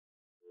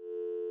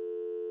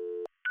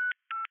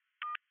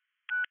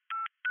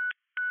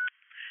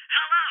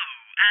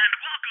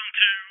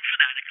to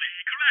Fanatically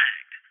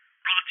Correct.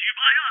 Brought to you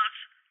by us,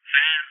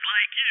 fans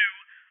like you,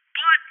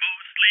 but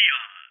mostly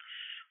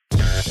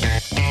us.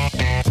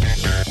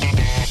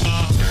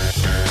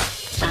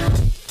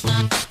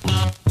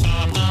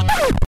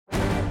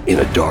 In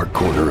a dark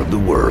corner of the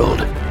world,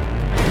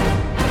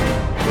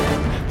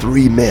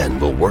 three men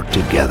will work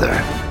together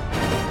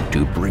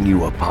to bring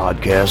you a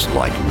podcast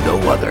like no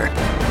other.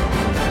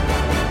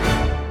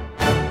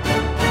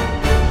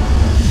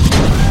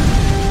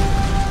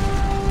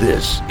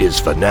 This is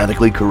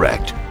Fanatically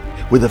Correct,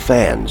 where the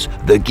fans,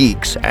 the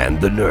geeks, and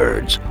the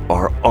nerds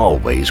are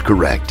always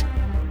correct.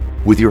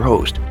 With your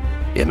host,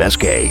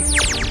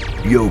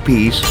 MSK, Yo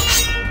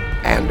Peace,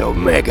 and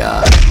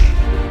Omega.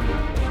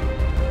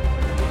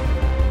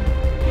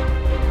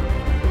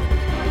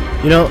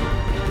 You know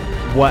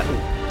what?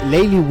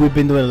 Lately, we've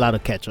been doing a lot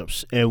of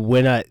catch-ups, and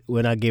we're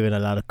not giving a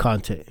lot of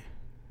content.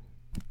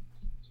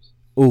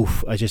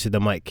 Oof! I just hit the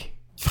mic.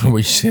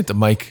 We just hit the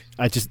mic.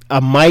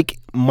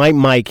 My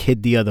mic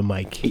hit the other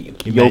mic.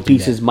 Yo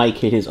Peace's mic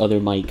hit his other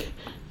mic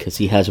because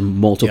he has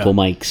multiple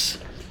mics.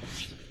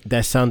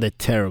 That sounded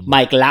terrible.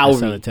 Mike Lowry. That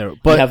sounded terrible.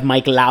 But we have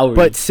Mike Lowry.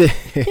 But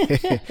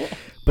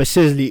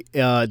seriously,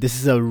 this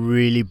is a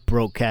really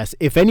broke cast.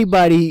 If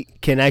anybody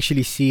can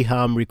actually see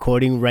how I'm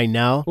recording right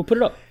now, we'll put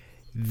it up.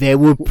 They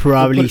will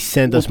probably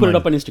send us. We'll put money.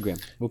 it up on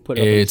Instagram. We'll put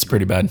it up. It's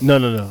pretty bad. No.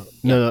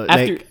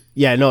 After,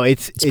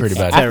 it's pretty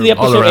bad. After the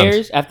All episode around.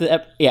 airs, after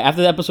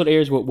the episode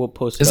airs, we'll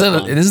post it.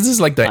 Isn't this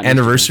like the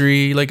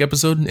anniversary like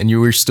episode, and you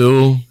were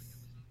still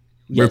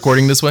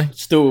recording this way?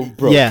 Still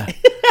broke. Yeah.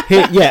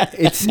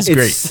 It's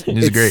great.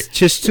 It's great.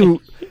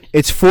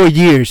 It's 4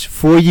 years.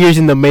 4 years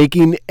in the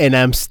making, and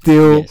I'm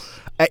still. Yes.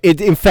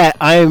 In fact,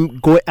 I'm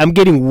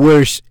getting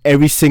worse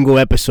every single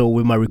episode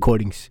with my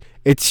recordings.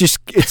 It's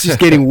just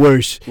getting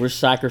worse. We're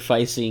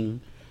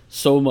sacrificing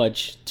so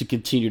much to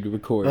continue to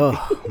record.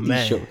 Oh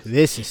man, shows.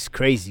 this is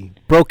crazy.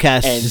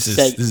 Broadcast. And This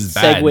is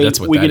bad. Segue, That's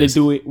what we're that gonna is.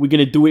 do it. We're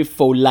gonna do it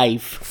for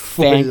life.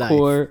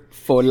 Fancore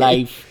for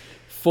life.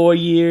 4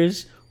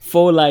 years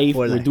for life. For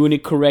We're life. doing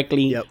it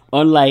correctly. Yep.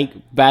 Unlike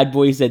Bad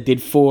Boys that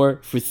did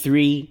 4 for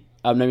 3.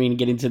 I'm not even gonna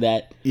get into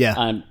that. Yeah.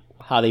 On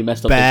how they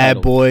messed up. Bad the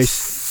title.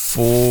 Boys.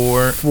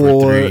 4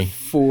 for 3.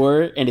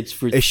 4 and it's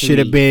for It 3 should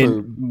have been-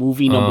 for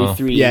movie number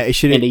 3. Yeah, it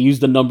should have. And they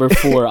used the number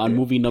 4 on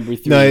movie number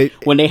 3 No,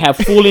 when they have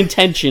full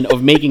intention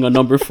of making a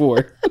number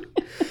 4.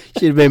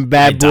 Should have been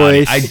Bad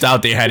Boys. I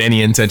doubt they had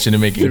any intention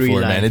of making it 3 4,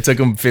 live. man. It took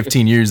them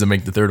 15 years to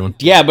make the third one.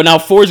 Yeah, but now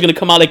 4 is gonna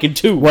come out like in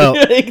 2. Well,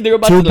 they're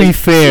about to to be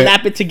fair-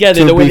 slap it together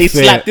to the way be they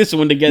fair- slapped this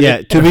one together.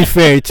 Yeah, to be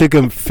fair, it took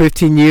them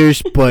 15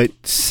 years, but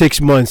 6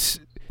 months.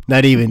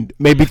 Not even.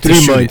 Maybe To 3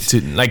 shoot it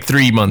months. like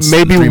 3 months.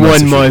 Maybe 3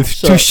 months 1 to shoot it. month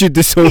So- to shoot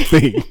this whole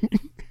thing.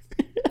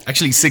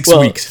 Actually, 6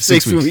 Well, weeks.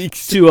 6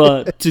 weeks.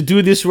 To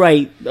do this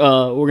right,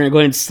 we're gonna go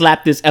ahead and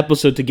slap this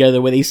episode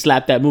together where they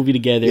slap that movie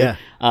together. Yeah.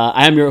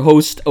 I am your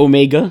host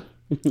Omega.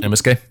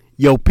 MSK.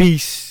 Yo,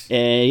 peace.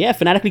 Yeah,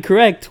 Fanatically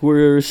Correct.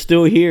 We're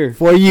still here.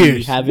 4 years.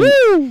 We haven't-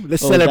 Woo!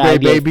 Let's celebrate,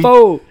 died yet. baby.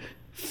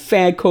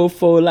 Fanco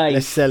for life.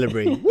 Let's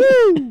celebrate.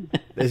 Woo!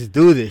 Let's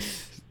do this.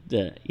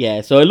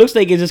 Yeah, so it looks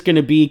like it's just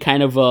gonna be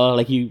kind of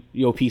like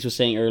Yo Peace was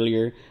saying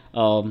earlier,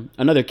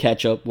 another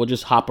catch up. We'll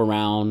just hop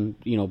around,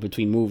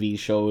 between movies,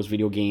 shows,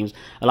 video games,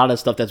 a lot of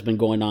stuff that's been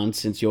going on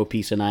since Yo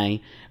Peace and I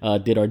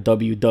did our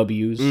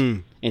W's.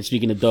 And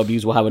speaking of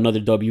W's, we'll have another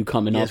W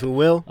coming Yes, up. we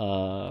will.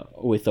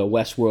 With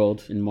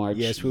Westworld in March.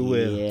 Yes, we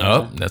will. Yeah.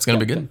 Oh, that's going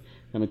to be good.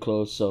 Coming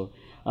close. So,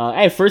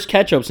 first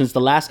catch up since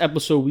the last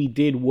episode we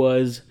did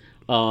was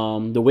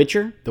The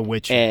Witcher. The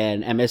Witcher.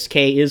 And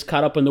MSK is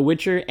caught up on The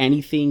Witcher.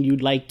 Anything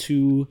you'd like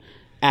to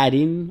add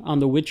in on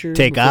The Witcher?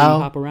 Take before we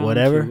out, hop around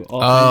whatever. to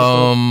all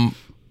kinds of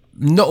stuff?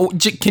 No,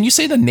 can you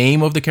say the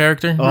name of the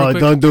character? real Oh,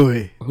 quick? don't do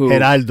it. Who?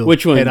 Geraldo.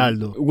 Which one?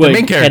 Geraldo. What,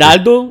 main character.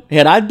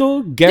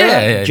 Geraldo?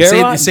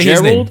 Yeah, say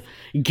his name.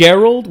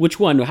 Gerald? Which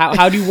one?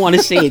 How do you want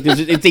to say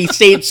it? They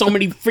say it so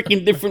many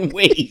freaking different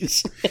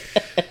ways.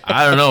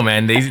 I don't know,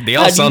 man. They How do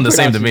all you sound the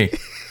same to pronounce me.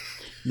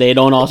 They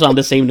don't all sound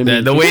the same to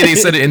me. The way they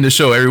said it in the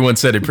show, everyone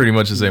said it pretty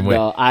much the same way.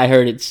 No, I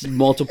heard it's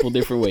multiple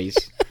different ways.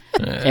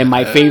 And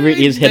my favorite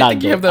is I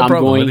think you have Geraldo. that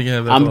problem. I think you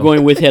have that I'm problem.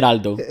 going with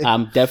Geraldo.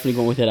 I'm definitely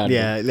going with Geraldo.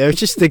 Yeah, let's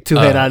just stick to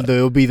Geraldo.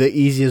 It'll be the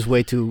easiest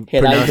way to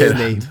pronounce his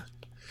name.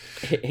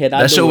 Geraldo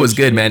That show was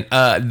good, man.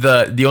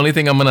 The only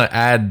thing I'm gonna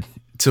add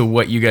to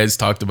what you guys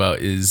talked about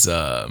is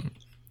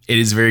it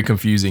is very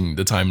confusing,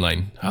 the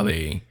timeline, how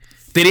they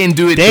didn't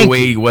do it the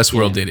way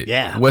Westworld did it.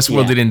 Yeah.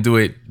 Westworld Yeah. didn't do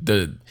it.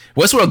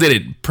 Westworld did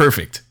it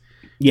perfect.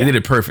 Yeah. They did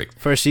it perfect.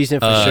 First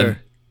season for sure.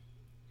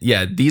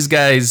 Yeah, these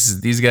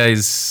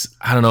guys,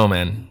 I don't know,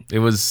 man. It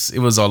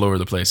was all over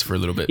the place for a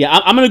little bit. Yeah,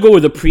 I'm gonna go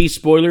with a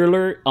pre-spoiler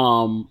alert.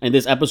 In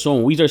this episode,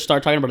 when we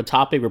start talking about a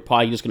topic, we're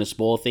probably just gonna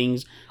spoil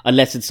things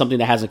unless it's something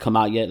that hasn't come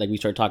out yet. Like we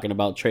start talking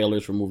about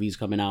trailers for movies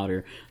coming out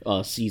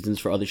or seasons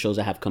for other shows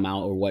that have come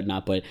out or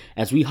whatnot. But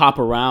as we hop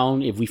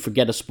around, if we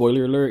forget a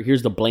spoiler alert,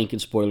 here's the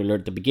blanket spoiler alert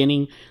at the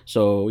beginning.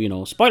 So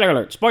spoiler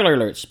alert, spoiler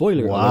alert,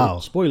 spoiler Wow,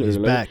 alert, spoiler he's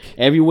alert. back.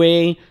 Every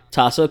way,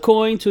 toss a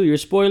coin to your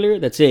spoiler.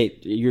 That's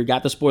it. You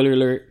got the spoiler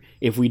alert.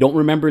 If we don't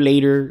remember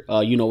later,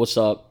 you know what's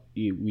up.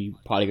 we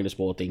probably going to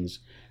spoil things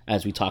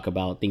as we talk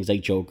about things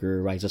like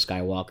Joker, Rise of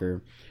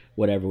Skywalker,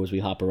 whatever as we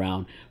hop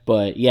around.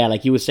 But yeah,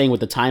 like you were saying with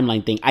the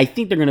timeline thing, I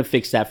think they're going to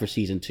fix that for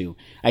season 2.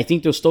 I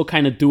think they'll still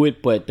kind of do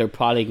it, but they're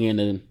probably going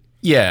to.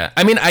 Yeah,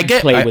 I mean, I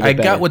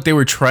got what they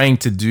were trying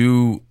to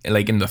do,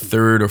 like in the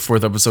 3rd or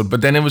 4th episode,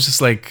 but then it was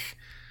just like,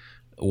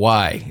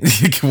 why?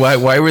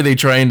 why were they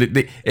trying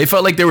to? It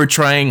felt like they were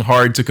trying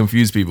hard to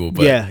confuse people,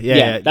 but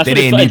yeah. That's they what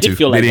didn't need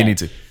to. They didn't need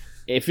to.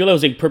 It feel like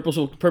it was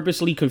like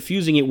purposely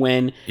confusing it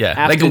when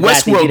like in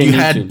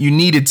Westworld you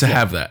needed to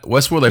have that.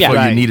 Westworld, I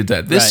thought you needed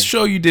that. This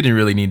show you didn't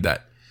really need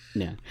that.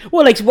 Yeah.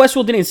 Well, like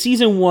Westworld did in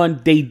season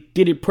 1, they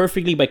did it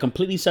perfectly by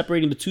completely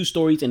separating the 2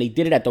 stories, and they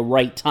did it at the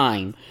right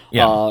time.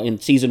 Yeah. In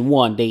season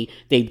 1,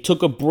 they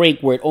took a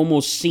break where it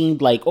almost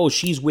seemed like, oh,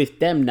 she's with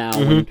them now,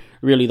 when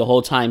really the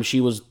whole time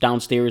she was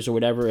downstairs or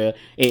whatever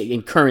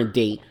in current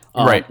date.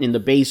 In the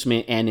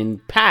basement, and in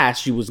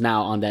past she was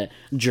now on that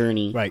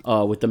journey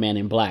with the Man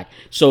in Black.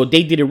 So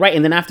they did it right,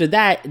 and then after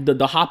that,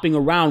 the hopping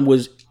around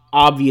was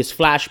obvious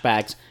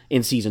flashbacks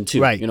in season 2.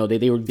 Right. You know,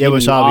 they were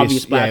giving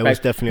obvious flashbacks. It was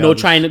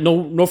definitely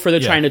no further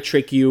trying to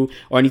trick you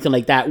or anything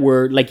like that.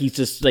 Where like he's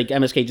just like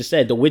MSK just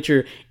said, The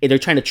Witcher, they're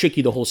trying to trick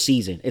you the whole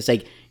season. It's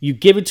like you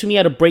give it to me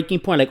at a breaking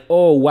point, like,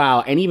 oh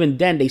wow, and even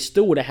then they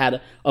still would have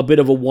had a bit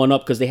of a one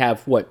up because they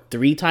have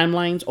 3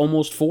 timelines,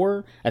 almost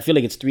 4. I feel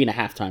like it's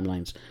 3.5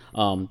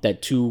 timelines.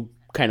 That 2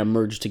 kind of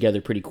merged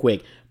together pretty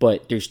quick,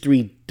 but there's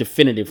 3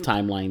 definitive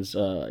timelines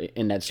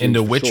in that series. In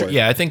The Witcher,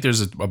 sure. I think there's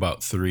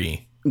about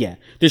 3. Yeah,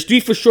 there's 3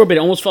 for sure, but it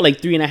almost felt like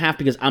 3.5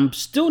 because I'm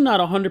still not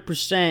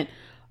 100%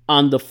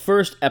 on the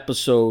first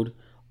episode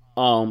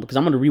because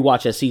I'm going to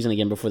rewatch that season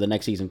again before the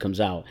next season comes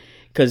out.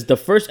 Because the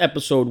first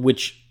episode,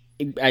 which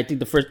I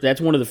think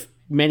that's one of the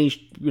many,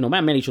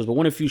 not many shows, but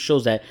one of the few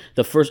shows that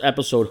the first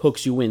episode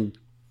hooks you in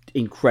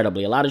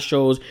incredibly. A lot of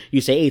shows you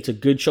say, hey, it's a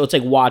good show. It's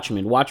like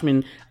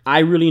Watchmen. I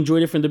really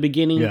enjoyed it from the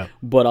beginning,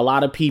 but a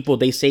lot of people,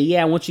 they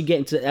say, once you get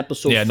into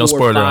episode 4 no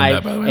spoiler or 5, on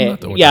that, by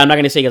the way. I'm not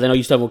going to say because I know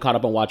you still haven't caught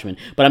up on Watchmen,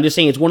 but I'm just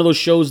saying it's one of those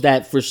shows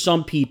that for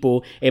some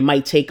people, it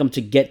might take them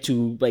to get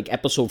to like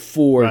episode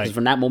 4, because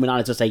from that moment on,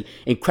 it's just like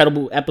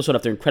incredible episode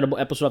after incredible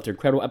episode after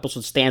incredible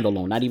episode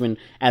standalone, not even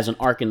as an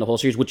arc in the whole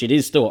series, which it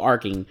is still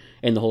arcing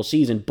in the whole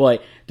season,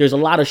 but there's a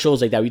lot of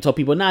shows like that. We tell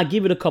people,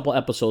 give it a couple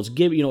episodes,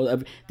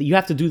 you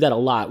have to do that a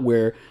lot,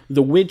 where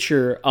The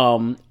Witcher,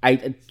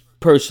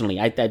 Personally,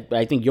 I think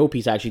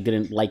Yopi's actually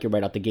didn't like it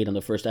right out the gate on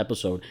the first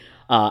episode.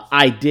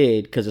 I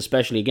did, because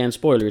especially, again,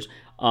 spoilers,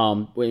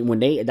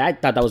 when I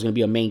thought that was going to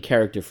be a main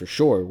character for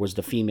sure, was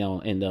the female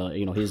and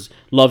his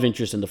love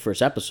interest in the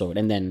first episode.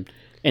 And then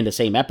in the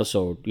same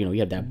episode, you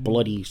have that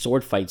bloody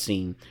sword fight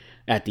scene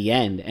at the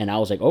end. And I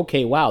was like,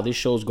 okay, wow, this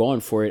show's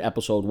going for it,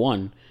 episode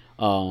 1.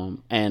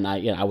 And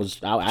I was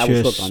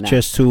hooked on that.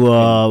 Just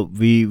to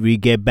we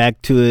get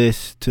back to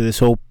this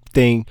whole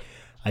thing.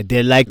 I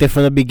did like it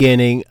from the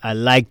beginning. I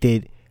liked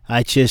it.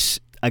 I just,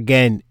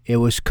 again, it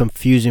was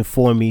confusing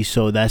for me,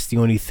 so that's the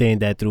only thing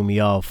that threw me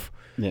off.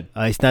 Yeah.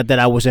 It's not that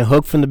I wasn't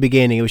hooked from the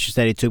beginning. It was just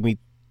that it took me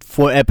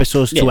 4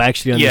 episodes to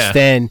actually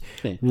understand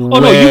where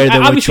they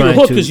were trying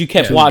to because you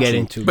kept watching. Get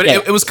into. But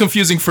it was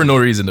confusing for no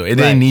reason, though. It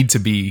didn't need to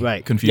be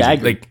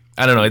confusing. Yeah,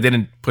 I don't know. It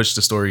didn't push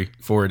the story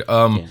forward.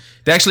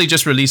 They actually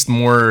just released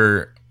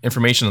more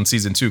information on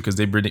season 2 because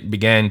they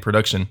began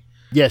production.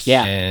 Yes.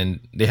 Yeah. And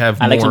they have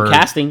more... I like some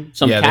casting.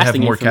 They have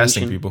more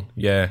casting people.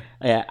 Yeah.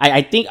 Yeah.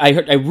 I think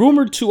I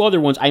rumored 2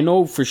 other ones. I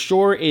know for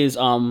sure is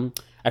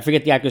I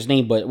forget the actor's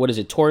name, but what is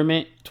it?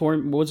 Torment?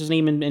 What's his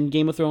name in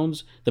Game of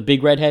Thrones? The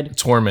big redhead?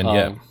 Tormund,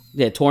 yeah.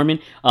 Yeah, Tormund.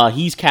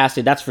 He's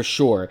casted, that's for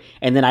sure.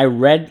 And then I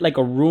read like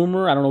a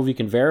rumor, I don't know if you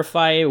can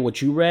verify it,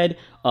 what you read,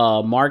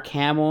 Mark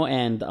Hamill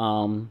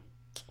and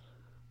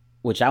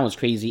which that one's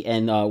crazy,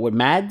 and with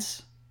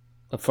Mads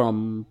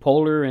from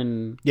Polar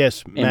and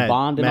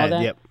Bond and all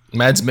that. Yep.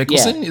 Mads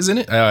Mikkelsen, isn't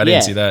it? Oh, I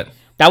didn't see that.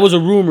 That was a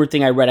rumor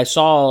thing I read. I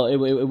saw it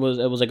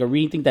was like a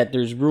reading thing that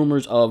there's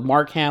rumors of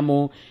Mark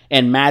Hamill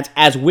and Mads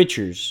as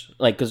Witchers,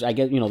 like because I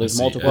guess there's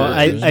multiple. Well,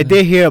 I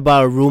did hear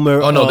about a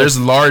rumor. Oh no, there's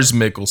Lars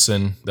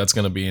Mikkelsen that's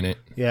gonna be in it.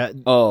 Yeah.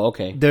 Oh,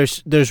 okay.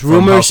 There's rumors.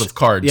 From House of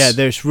Cards. Yeah,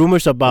 there's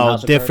rumors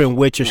about different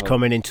Witchers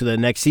coming into the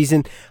next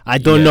season. I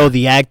don't know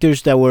the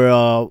actors that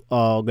were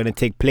gonna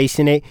take place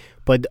in it.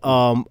 But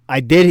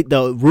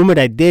the rumor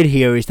that I did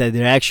hear is that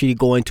they're actually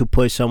going to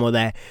put some of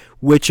that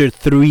Witcher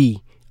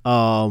 3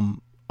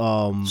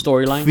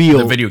 storyline,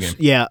 the video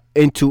game,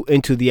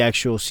 into the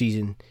actual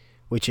season,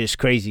 which is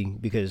crazy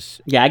because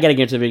I gotta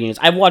get into the video games.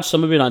 I've watched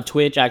some of it on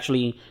Twitch.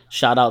 Actually,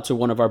 shout out to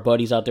one of our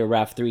buddies out there,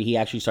 Raf3. He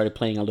actually started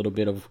playing a little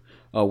bit of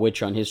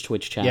Witcher on his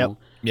Twitch channel.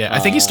 Yep. Yeah, I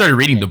think he started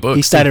reading the books.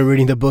 He started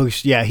reading the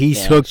books. Yeah,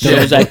 he's hooked.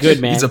 Show's that good,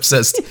 man. He's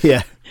obsessed.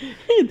 Yeah,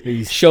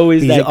 show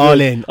is that all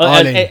good. All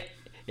in.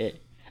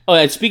 Oh,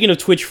 and speaking of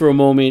Twitch for a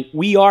moment,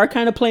 we are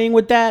kind of playing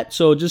with that,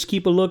 so just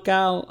keep a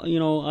lookout.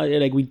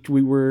 Like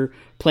we were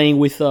playing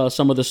with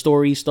some of the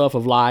story stuff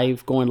of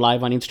going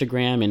live on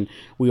Instagram, and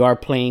we are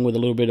playing with a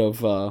little bit of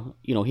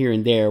here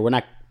and there. We're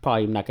not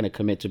probably not going to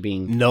commit to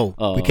being. No,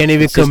 we can't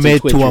even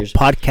commit to a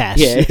podcast.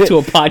 Yeah, to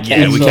a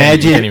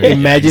podcast.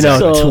 Imagine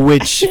a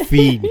Twitch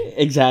feed.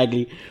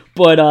 Exactly.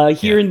 But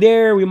here and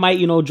there, we might,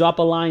 drop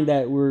a line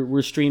that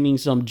we're streaming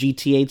some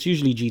GTA. It's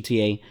usually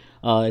GTA.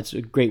 It's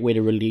a great way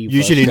to relieve.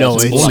 Usually, no,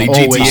 it's only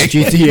always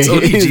GTA.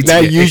 It's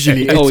not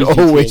usually. It's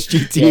always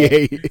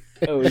GTA.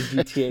 Yeah. Always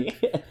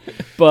GTA.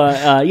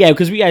 But yeah,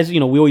 because we guys,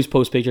 we always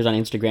post pictures on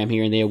Instagram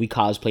here and there. We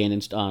cosplay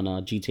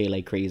on GTA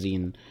like crazy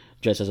and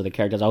dress as other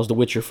characters. I was The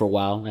Witcher for a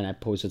while, and I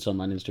posted some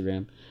on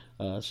Instagram.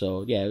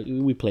 So yeah,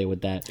 we play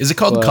with that. Is it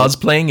called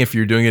cosplaying if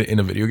you're doing it in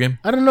a video game?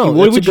 I don't know.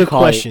 What would you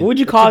call it? What would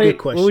you call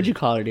it? What would you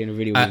call it in a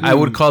video game? I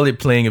would call it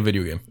playing a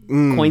video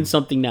game. Coin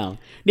something now.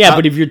 Yeah,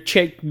 but if you're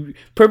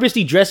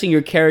purposely dressing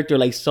your character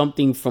like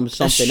something from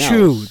something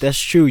else. That's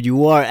true.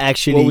 You are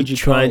actually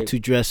trying to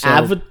dress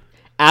up.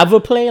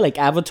 Avaplay, like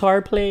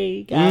avatar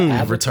play.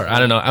 Avatar. I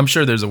don't know. I'm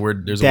sure there's a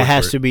word. That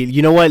has to be.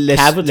 You know what?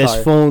 Let's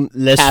phone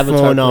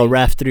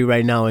Raph 3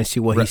 right now and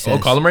see what he says.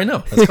 Oh, call him right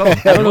now. Let's call him.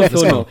 I don't know if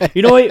he'll know.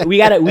 You know what? We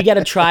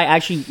gotta try.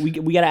 Actually,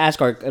 we gotta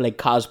ask our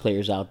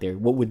cosplayers out there.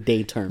 What would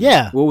they term?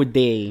 Yeah. What would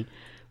they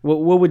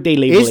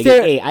label?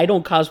 Hey, I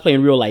don't cosplay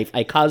in real life.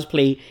 I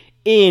cosplay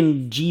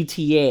in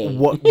GTA.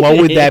 What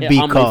would that be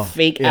called? My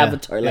fake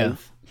avatar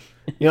life.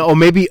 Or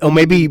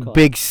maybe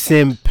big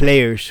sim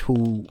players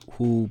who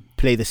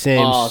play the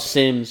Sims. Oh,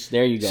 Sims.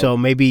 There you go. So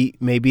maybe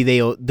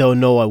they'll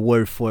know a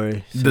word for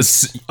it.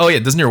 Oh yeah,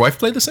 doesn't your wife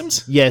play The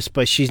Sims? Yes,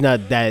 but she's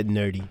not that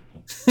nerdy.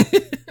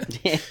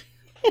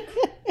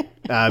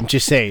 I'm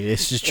just saying,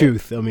 it's the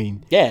truth. I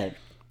mean, yeah.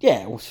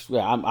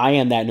 I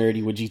am that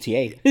nerdy with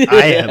GTA.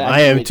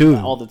 I am too.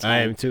 All the time. I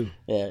am too.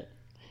 Yeah.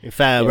 In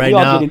fact, right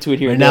now,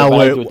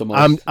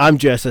 I'm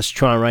dressed as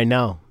Tron right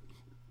now.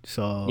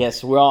 So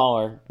yes, we're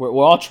all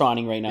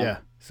Troning right now. Yeah.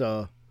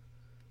 So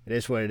it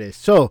is what it is.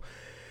 So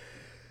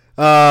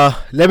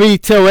let me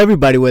tell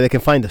everybody where they can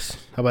find us.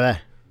 How about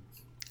that?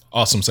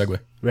 Awesome segue.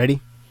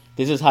 Ready?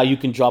 This is how you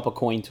can drop a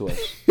coin to us.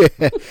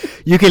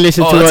 You can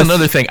listen to us. Oh, that's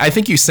another thing. I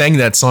think you sang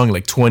that song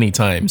like 20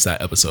 times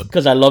that episode.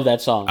 Because I love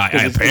that song.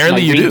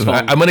 Apparently you do.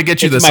 I'm going to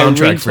get you the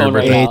soundtrack for your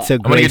birthday. It's a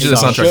great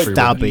song.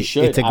 Stop it.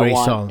 It's a great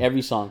song.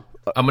 Every song.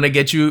 I'm going to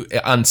get you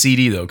on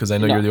CD, though, because I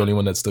know you're the only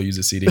one that still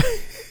uses CD.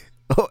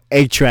 Oh,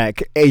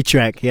 A-track. He has an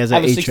A-track. I have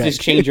a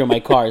 6-disc changer in my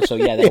car, so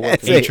yeah, that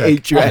works.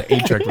 A-track.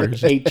 A-track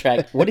version.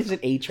 A-track. What is an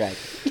A-track?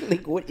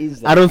 Like, what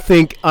is that? I don't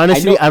think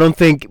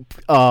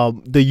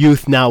the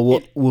youth now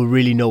will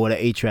really know what an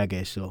A-track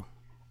is. So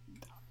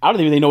I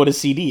don't even know what a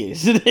CD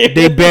is.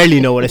 They barely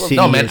know what a CD is.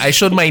 No, man. I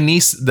showed my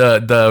niece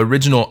the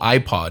original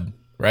iPod,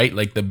 right?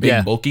 Like the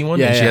big bulky one,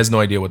 and she has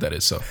no idea what that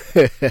is. So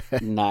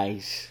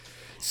nice.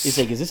 It's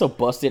like, is this a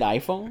busted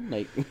iPhone?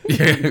 Like,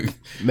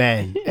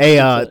 man. Hey,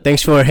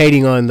 thanks for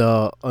hating on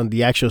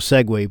the actual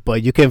segue,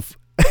 but you can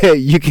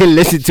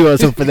listen to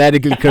us on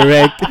Fanatically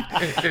Correct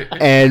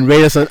and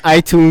rate us on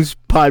iTunes,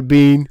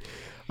 Podbean,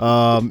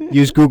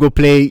 use Google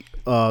Play,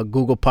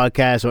 Google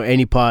Podcasts, or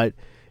any pod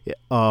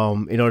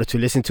in order to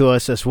listen to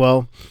us as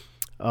well.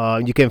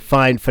 You can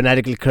find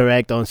Fanatically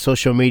Correct on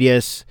social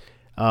medias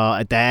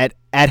at the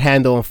 @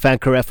 handle on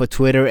FanCorrect for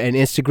Twitter and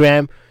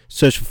Instagram.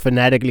 Search for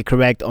Fanatically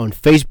Correct on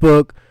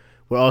Facebook.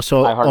 We're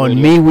also on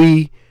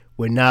MeWe.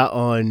 We're not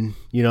on,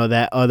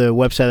 that other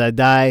website that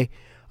died.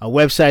 Our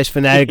website is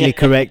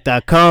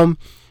fanaticallycorrect.com.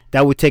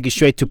 That will take you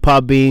straight to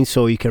Podbean,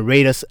 so you can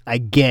rate us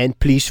again.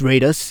 Please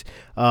rate us.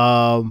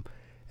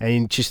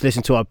 And just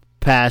listen to our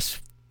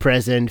past,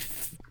 present,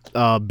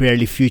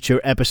 barely future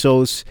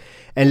episodes.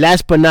 And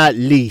last but not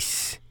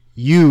least,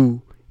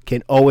 you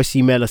can always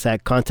email us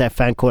at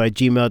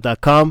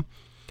contactfancore@gmail.com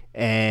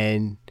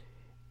and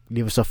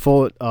leave us a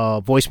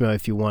voicemail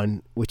if you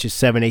want, which is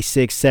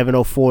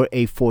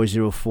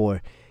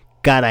 786-704-8404.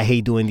 God, I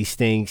hate doing these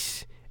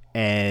things,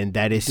 and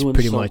that is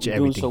pretty much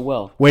everything. Doing so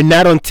well. We're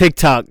not on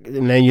TikTok,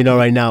 and then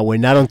right now we're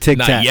not on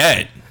TikTok.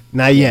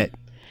 Not yet.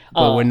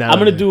 But we're not. I'm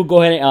gonna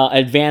go ahead and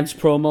advance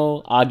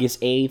promo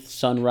August 8th,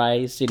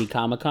 Sunrise City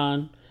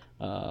Comic-Con.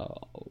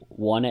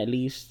 One at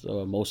least,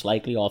 or most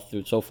likely all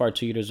through. So far,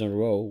 2 years in a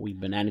row, we've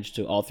managed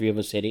to all three of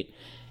us hit it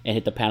and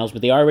hit the panels,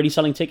 but they are already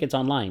selling tickets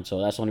online, so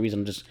that's the only reason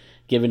I'm just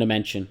giving a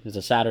mention. It's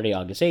a Saturday,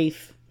 August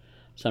 8th,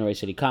 Sunrise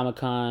City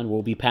Comic-Con.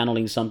 We'll be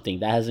paneling something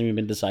that hasn't even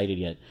been decided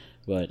yet,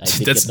 but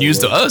that's news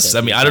to us.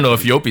 I mean, I don't know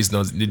if Yopis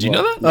knows. Did you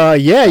know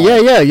that? Yeah.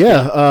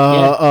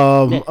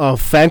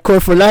 FanCore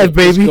for life,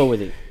 baby. Let's go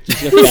with it.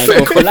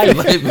 FanCore for life.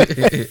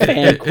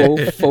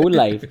 FanCore for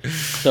life.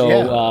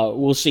 So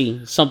we'll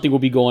see. Something will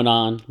be going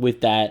on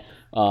with that.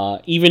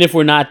 Even if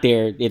we're not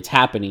there, it's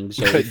happening.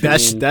 So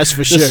that's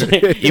for sure.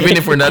 Even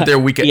if we're not there,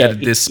 we can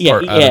edit this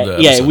part out of the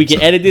episode. We can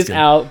edit this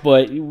out,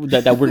 but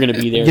that we're gonna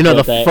be there.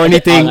 The funny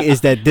thing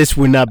is that this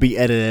will not be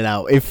edited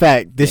out. In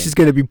fact, this is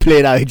gonna be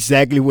played out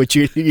exactly what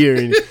you're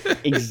hearing.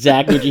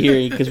 Exactly what you're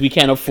hearing, because we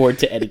can't afford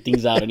to edit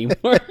things out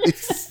anymore.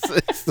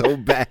 It's so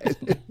bad.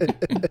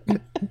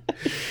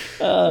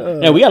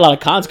 And we got a lot of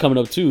cons coming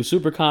up too.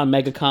 SuperCon,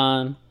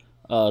 MegaCon.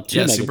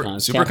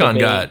 SuperCon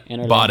got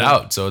bought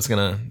out, so it's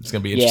gonna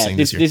be interesting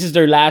this year. This is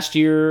their last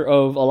year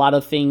of a lot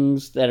of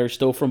things that are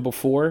still from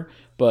before,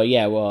 But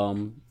yeah,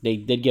 they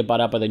did get bought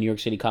out by the New York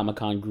City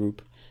Comic-Con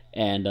group,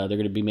 and they're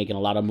going to be making a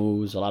lot of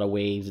moves, a lot of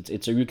waves.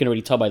 It's you can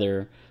already tell by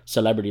their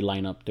celebrity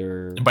lineup,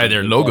 their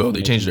logo.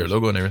 They changed their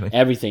logo and everything.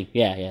 Everything,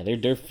 yeah.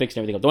 They're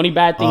fixing everything up. The only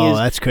bad thing is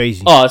that's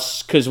crazy.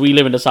 Us, because we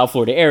live in the South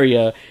Florida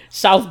area.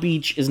 South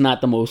Beach is not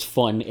the most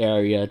fun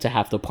area to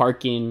have to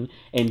park in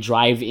and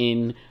drive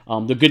in.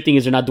 The good thing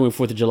is they're not doing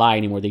 4th of July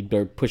anymore.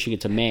 They're pushing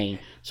it to May,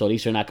 so at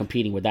least they're not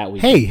competing with that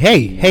week.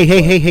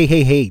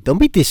 Hey! Don't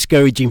be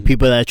discouraging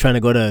people that are trying to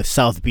go to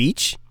South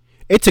Beach.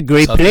 It's a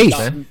great place.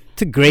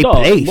 It's a great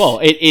place. Well,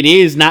 it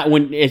is not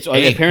when it's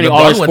apparently LeBron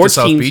all our sports went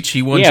to teams. South Beach.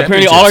 He won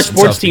apparently all our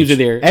sports teams are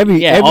there.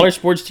 All our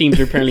sports teams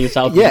are apparently in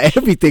South Beach. Yeah,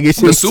 everything is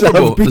in the Super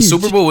Bowl. South Beach. The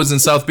Super Bowl was in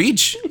South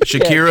Beach.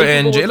 Shakira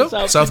and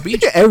J-Lo, South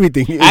Beach.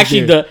 Everything.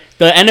 Actually, the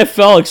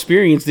NFL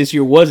experience this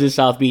year was in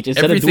South Beach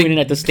instead of doing it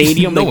at the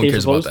stadium. No like one they're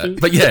cares about supposed that.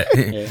 to. But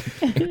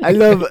yeah. I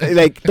love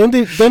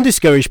don't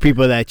discourage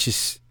people that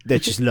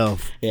just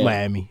love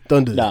Miami.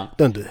 Don't do that.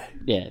 Don't do that.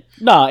 Yeah,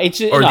 no, it's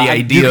just, or the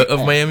idea of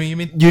Miami. You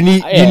mean you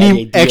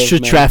need extra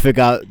traffic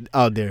out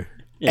there,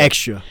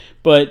 extra.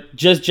 But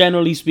just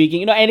generally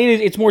speaking, and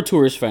it's more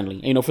tourist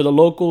friendly. For the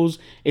locals,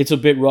 it's a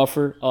bit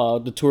rougher.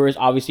 The tourists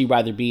obviously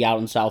rather be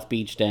out in South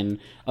Beach than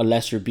a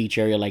lesser beach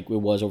area like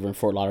it was over in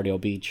Fort Lauderdale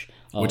Beach,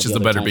 which is the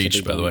better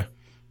beach, by the way.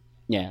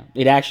 Yeah,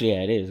 it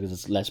is because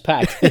it's less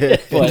packed,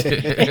 but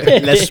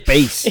less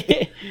space.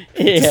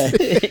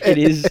 It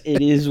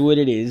is what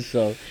it is.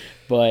 So.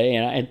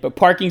 But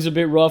parking's a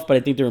bit rough, but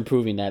I think they're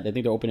improving that. I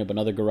think they're opening up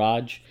another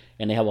garage,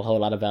 and they have a whole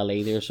lot of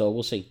valet there. So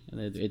we'll see.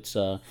 It's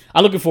I'm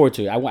looking forward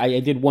to it. I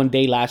did one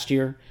day last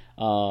year,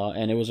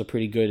 and it was a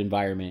pretty good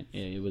environment.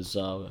 It was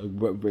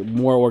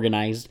more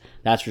organized,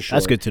 that's for sure.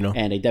 That's good to know.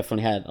 And they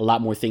definitely had a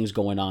lot more things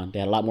going on. They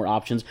had a lot more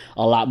options.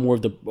 A lot more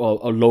of the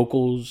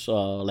locals,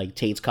 like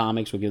Tate's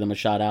Comics, we'll give them a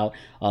shout out.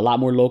 A lot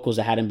more locals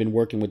that hadn't been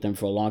working with them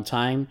for a long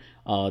time.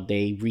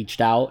 They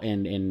reached out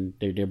and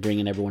they're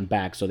bringing everyone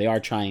back. So they are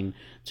trying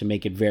to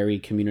make it very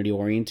community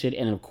oriented,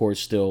 and of course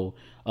still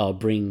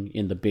bring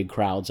in the big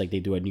crowds like they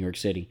do at New York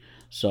City.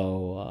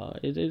 So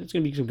it's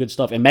gonna be some good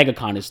stuff. And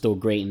MegaCon is still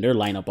great, and their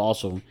lineup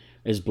also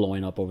is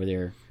blowing up over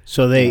there.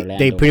 So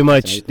they pretty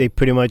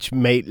much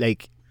made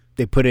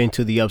they put it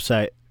into the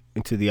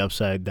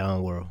upside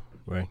down world,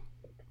 right?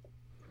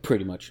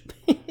 Pretty much.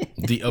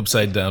 The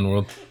upside down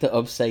world. The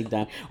upside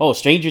down. Oh,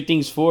 Stranger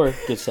Things 4.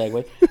 Good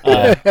segue.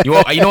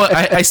 You know what?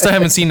 I still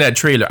haven't seen that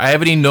trailer. I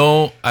already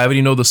know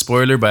the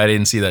spoiler, but I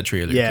didn't see that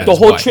trailer. Yeah. The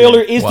whole trailer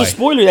is the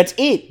spoiler. That's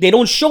it. They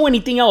don't show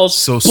anything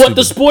else but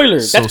the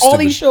spoiler. That's all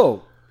they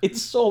show.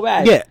 It's so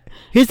bad. Yeah.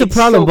 Here's the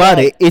problem about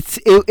it.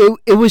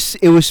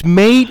 It was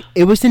made.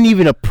 It wasn't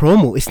even a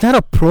promo. It's not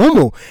a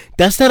promo.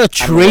 That's not a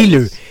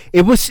trailer.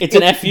 It's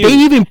an FU. They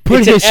even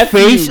put his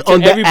face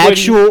on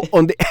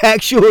the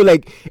actual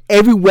like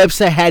every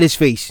website had his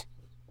face.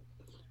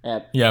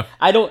 Yeah.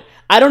 I don't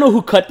know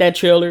who cut that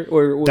trailer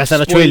or that's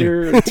not a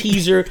trailer or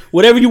teaser,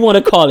 whatever you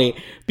want to call it,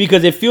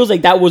 because it feels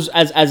like that was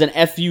as an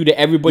FU to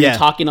everybody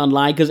talking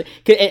online.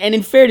 And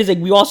in fairness, like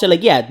we all said,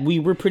 like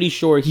we're pretty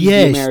sure he's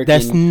the American.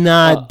 That's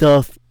not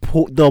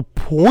the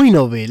point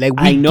of it. Like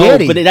I know,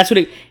 but that's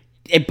what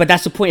but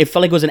that's the point. It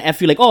felt like it was an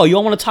FU. Like, oh, you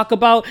all want to talk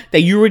about that?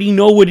 You already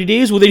know what it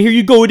is. Well, then here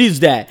you go. It is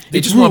that.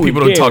 They just want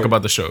people to talk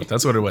about the show.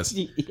 That's what it was.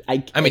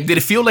 I mean, did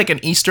it feel like an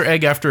Easter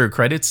egg after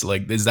credits?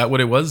 Like, is that what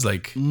it was?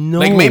 Like, no.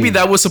 Like maybe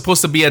that was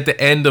supposed to be at the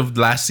end of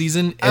last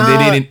season,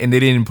 and they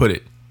didn't put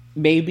it.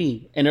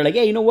 Maybe, and they're like,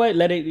 hey, you know what?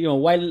 Let it.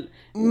 Why?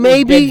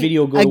 Maybe that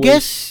video go I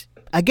guess.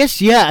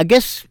 Yeah. I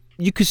guess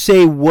you could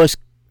say it was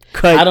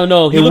cut. I don't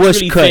know. He looks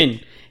really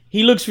thin.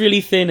 He looks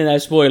really thin in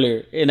that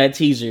spoiler, in that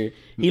teaser.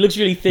 He looks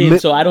really thin,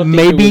 so I don't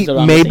think it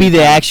was maybe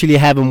they actually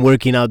have him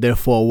working out there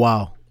for a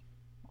while.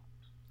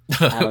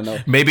 I don't know.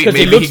 maybe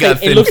he got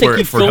thin for Hellboy.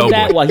 It filmed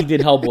that while he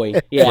did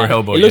Hellboy. Yeah, for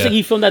Hellboy, it looks like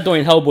he filmed that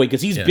during Hellboy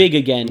because he's big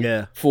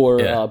again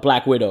for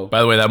Black Widow.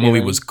 By the way, that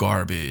movie was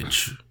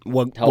garbage.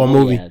 What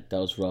movie? Yeah, that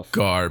was rough.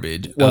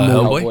 Garbage.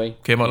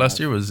 Hellboy came out last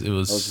year. It was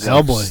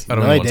Hellboy. I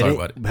don't know what to talk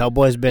about it.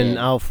 Hellboy's been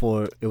out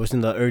for. It was in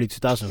the early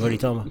 2000s. What are you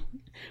talking about?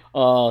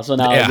 So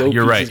now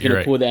you're right. He's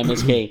gonna pull the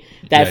MSK.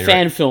 That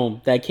fan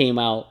film that came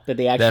out that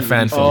they actually that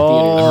fan film,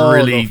 a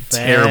really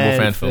terrible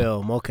fan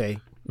film. Okay,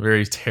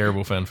 very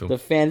terrible fan film. The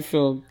fan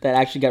film that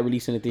actually got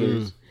released in the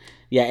theaters.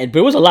 Yeah, but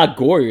it was a lot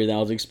gorier than I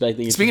was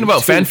expecting. Speaking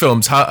about fan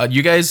films, how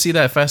you guys see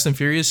that Fast and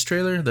Furious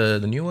trailer, the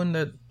new one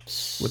that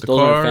with the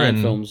car fan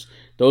and films.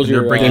 Those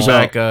are bringing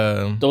back.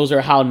 Those are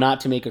how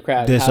not to make a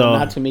crap. How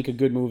not to make a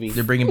good movie.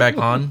 They're bringing back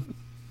Han.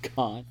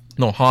 Han.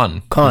 No,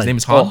 Han. Khan. His name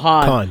is Han. Oh,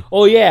 Han. Khan.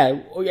 Oh, yeah.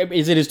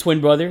 Is it his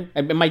twin brother?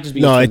 It might just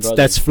be his twin brother.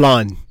 That's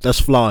Flan. That's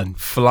Flan.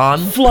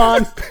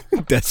 Flan.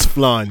 That's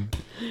Flan.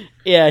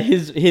 Yeah,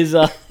 his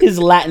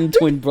Latin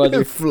twin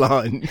brother.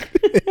 Flan.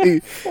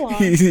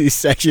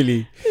 He's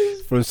actually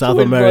from South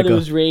America.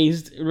 His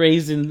America. was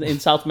raised in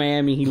South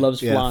Miami. He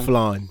loves Flan.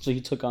 Flan. So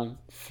he took on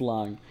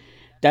Flan.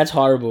 That's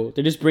horrible.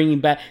 They're just bringing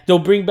back. They'll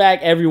bring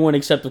back everyone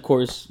except, of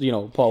course,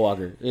 Paul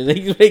Walker.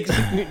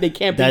 They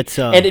can't. But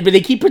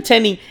they keep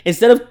pretending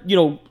instead of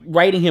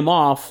writing him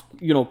off,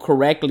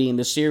 correctly in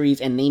the series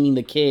and naming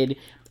the kid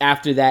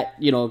after that,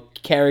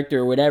 character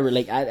or whatever.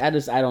 Like I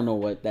don't know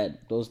what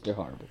that. They're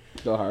horrible.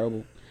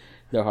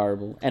 They're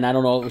horrible. And I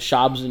don't know,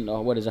 Hobbs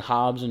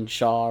and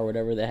Shaw or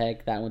whatever the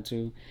heck, that one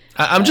too.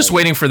 I'm just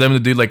waiting for them to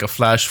do like a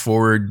flash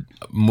forward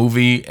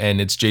movie,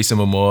 and it's Jason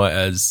Momoa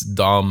as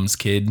Dom's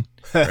kid.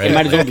 Right? It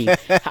might as well be.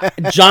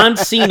 John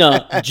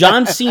Cena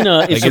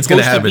is Like,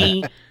 supposed to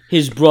be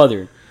his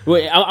brother.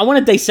 Wait, I want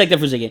to dissect that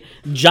for a second.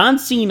 John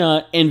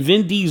Cena and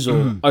Vin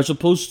Diesel are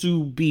supposed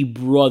to be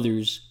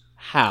brothers.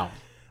 How?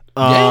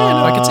 No,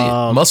 I can see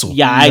it. Muscle.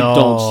 Yeah, I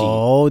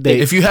don't see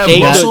it. If you have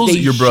muscles,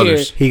 you're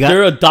brothers.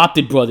 They're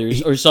adopted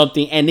brothers or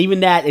something, and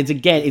even that,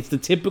 it's the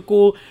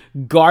typical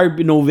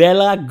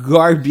novela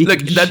garbage.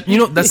 Like that,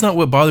 that's not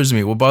what bothers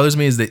me. What bothers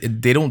me is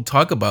that they don't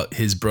talk about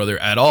his brother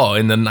at all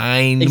in the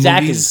 9 movies. All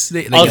of a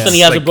sudden, he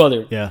has a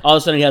brother. Yeah. All of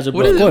a sudden, he has a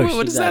brother.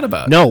 What is that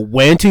about? No,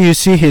 wait until you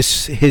see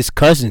his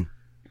cousin.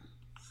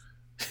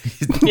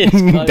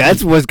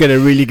 That's what's gonna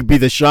really be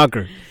the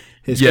shocker.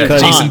 His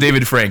cousin. Jason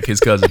David Frank,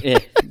 his cousin. Yeah,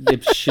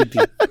 it should be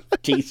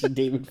Jason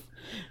David.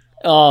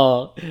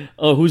 Oh,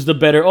 who's the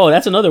better? Oh,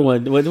 that's another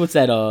one. What's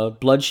that?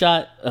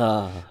 Bloodshot.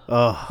 Jeez.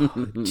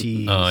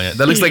 Oh yeah,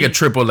 that looks like a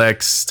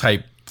XXX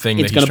type thing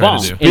It's that he's gonna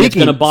trying to do. And it's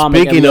gonna bomb.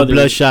 Speaking of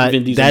Bloodshot,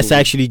 that's movie.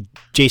 actually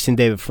Jason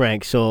David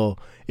Frank. So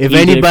if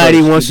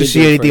anybody wants to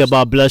see anything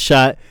about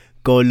Bloodshot,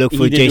 go look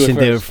for Jason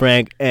David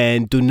Frank,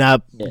 and do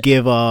not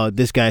give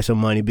this guy some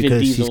money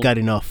because he's got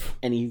enough.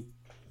 And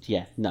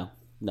no.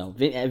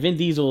 Vin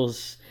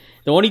Diesel's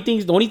the only thing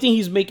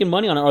he's making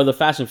money on are the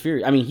Fast and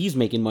Furious. I mean, he's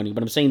making money,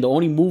 but I'm saying the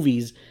only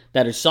movies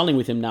that are selling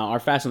with him now are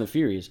Fast and the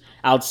Furious,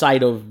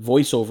 outside of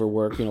voiceover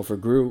work, for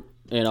Groot.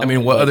 I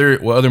mean, what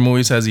other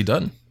movies has he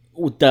done?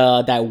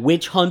 That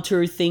witch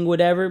hunter thing,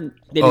 whatever.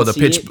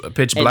 The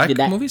Pitch Black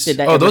movies.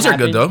 Those are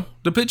good though.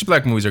 The Pitch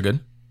Black movies are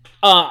good.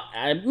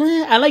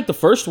 I like the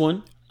first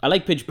one. I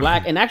like Pitch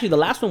Black, and actually the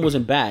last one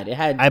wasn't bad. It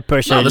had I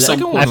personally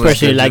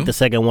like the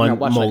second one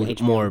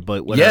more,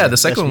 but whatever. Yeah, the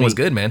second one was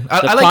good, man.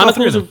 I like all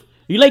three of them.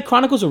 You like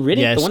Chronicles of Riddick?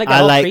 Yes, the one that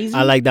got all crazy?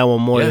 I like that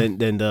one more than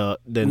the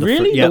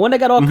really? The one that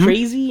got all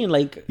crazy and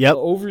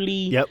overly.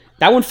 Yep.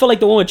 That one felt like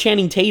the one with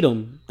Channing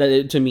Tatum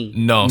to me.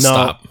 No,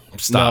 stop.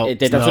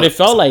 That's what it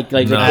felt like.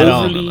 Like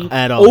overly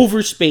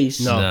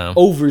overspaced.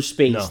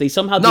 Overspaced. They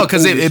somehow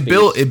because it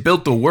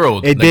built the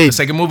world. It did. The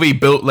second movie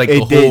built the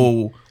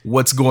whole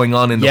what's going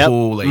on in the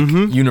whole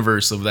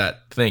universe of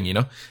that thing.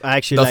 I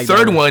actually the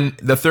third one.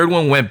 The third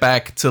one went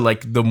back to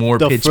the more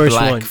Pitch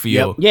Black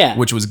feel,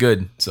 which was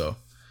good. So.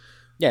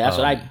 Yeah,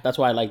 that's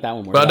why I like that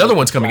one more. But another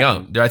one's coming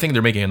out. I think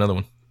they're making another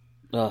one.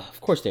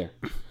 Of course they are.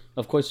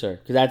 Of course, sir.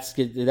 Because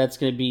that's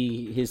gonna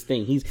be his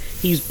thing. He's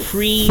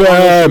pre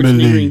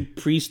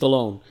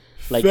Stallone.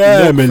 Like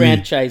no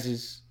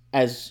franchises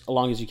as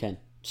long as you can.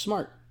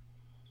 Smart.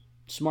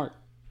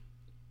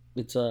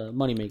 It's a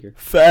moneymaker.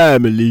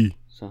 Family.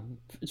 So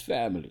it's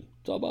family.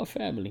 It's all about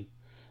family.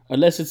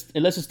 Unless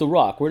it's The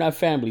Rock. We're not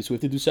family, so we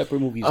have to do separate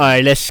movies. All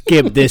right, let's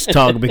skip this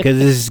talk because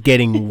this is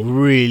getting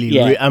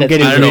really. I'm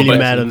getting really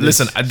mad on this.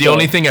 Listen, the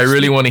only thing I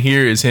really want to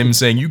hear is him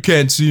saying, "You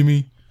can't see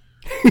me."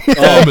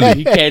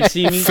 You can't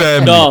see me.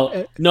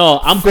 Family. No,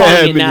 I'm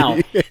calling it now.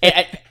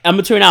 I'm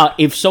gonna turn out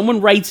if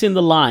someone writes in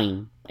the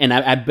line, and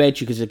I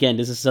bet you, because again,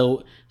 this is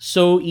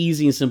so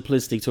easy and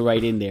simplistic to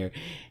write in there.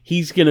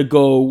 He's gonna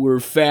go, "We're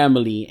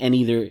family," and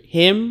either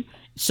him.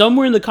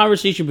 Somewhere in the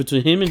conversation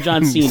between him and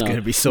John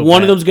Cena,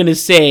 one of them's going to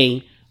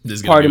say,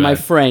 pardon my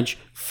French,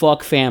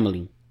 fuck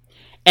family.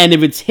 And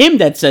if it's him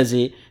that says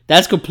it,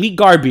 that's complete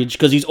garbage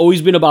because he's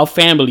always been about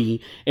family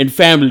and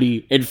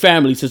family and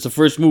family since the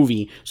first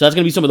movie. So that's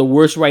going to be some of the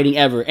worst writing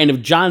ever. And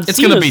if John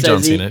Cena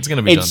says it,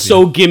 it's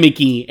so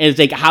gimmicky. And it's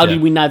like, how did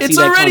we not see that It's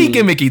already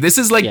coming? gimmicky. This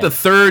is the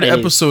third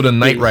episode of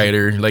Knight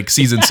Rider,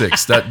 season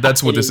 6.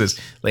 That's what this is.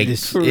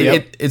 It's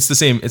the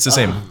same. It's the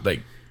same.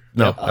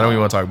 No, I don't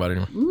even want to talk about it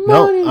anymore.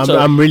 No,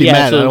 I'm really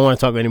mad. I don't want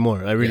to talk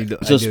anymore. I really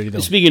don't. So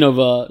speaking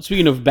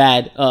of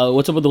bad,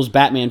 what's up with those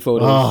Batman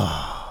photos?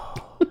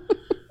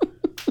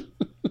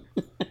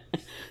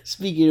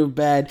 Speaking of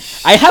bad,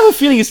 I have a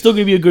feeling it's still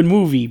gonna be a good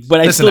movie, but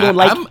I still don't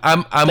like.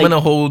 I'm gonna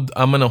hold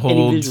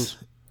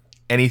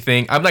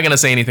anything. I'm not gonna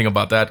say anything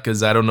about that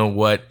because I don't know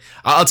what.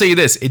 I'll tell you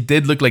this: it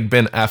did look like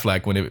Ben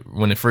Affleck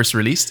when it first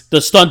released.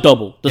 The stunt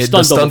double, the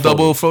stunt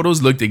double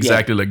photos looked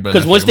exactly like Ben.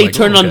 Because once they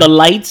turned on the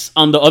lights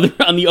on the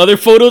other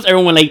photos,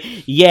 everyone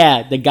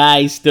the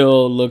guy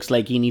still looks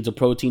like he needs a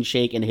protein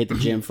shake and hit the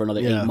gym for another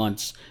 8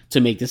 months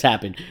to make this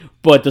happen.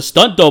 But the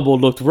stunt double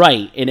looked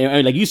right,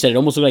 and like you said, it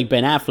almost looked like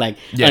Ben Affleck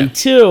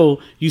until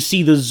you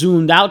see the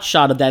zoomed out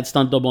shot of that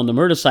stunt double on the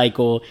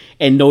motorcycle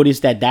and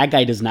notice that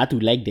guy does not do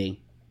leg day.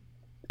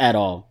 At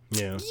all.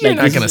 Yeah. You're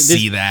not going to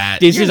see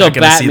that. You're not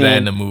going to see that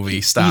in the movie.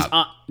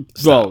 Stop.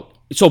 Bro.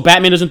 So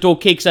Batman doesn't throw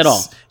kicks at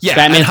all. Yeah,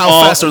 Batman, and how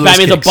fast are those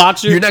Batman's kicks? a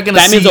boxer. You're not going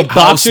to see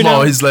how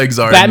small his legs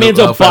are. Batman's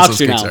a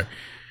boxer now.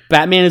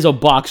 Batman is a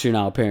boxer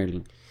now,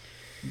 apparently.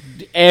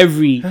 And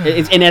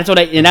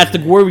that's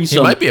the worry.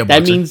 So might be a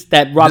boxer. That means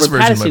that Robert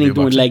Pattinson ain't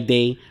doing leg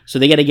day, so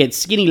they got to get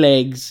skinny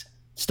legs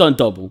stunt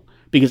double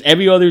because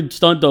every other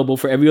stunt double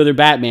for every other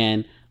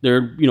Batman,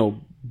 they're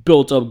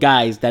built up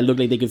guys that look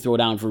like they can throw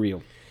down for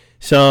real.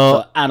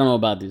 So I don't know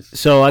about this.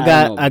 So I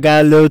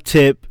got a little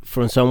tip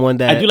from someone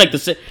that I do like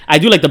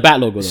the bat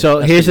logo. Though. So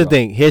here's the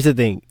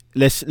thing.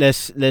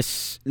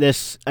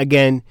 Let's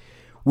again.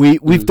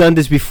 We've done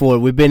this before.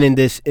 We've been in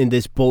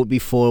this boat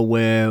before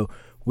where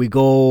we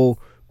go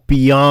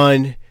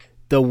beyond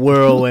the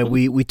world and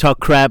we talk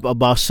crap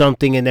about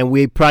something and then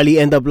we probably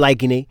end up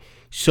liking it.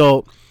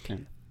 So,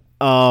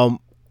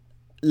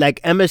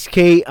 like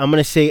MSK, I'm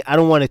gonna say I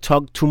don't want to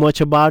talk too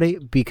much about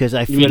it because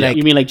I feel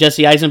you mean like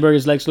Jesse Eisenberg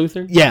is Lex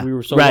Luthor? Yeah, we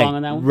were so wrong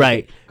on that one.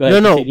 Right. Okay.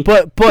 No,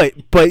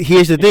 but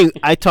here's the thing.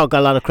 I talk a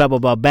lot of crap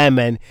about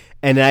Batman,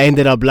 and I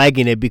ended up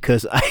liking it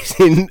because I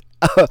didn't.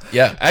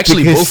 Yeah,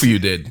 actually, both of you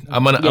did.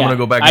 I'm gonna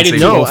go back and say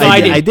both.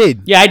 I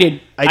did. Yeah, I did.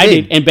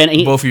 And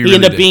Ben, both of you he really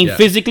ended up being did, yeah.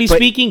 physically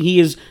speaking,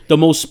 he is the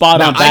most spot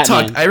on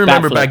Batman. I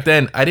remember back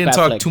then, I didn't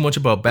talk too much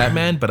about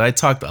Batman, but I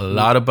talked a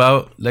lot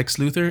about Lex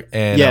Luthor,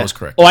 and I was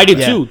correct. Oh, I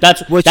did too.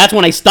 That's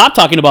when I stopped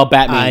talking about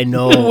Batman. I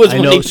know.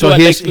 So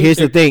here's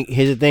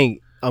the thing.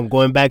 I'm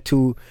going back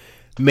to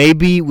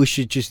maybe we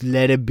should just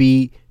let it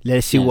be.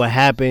 Let's see what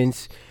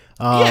happens.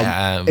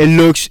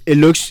 It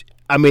looks.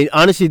 I mean,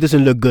 honestly, it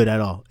doesn't look good at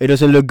all. It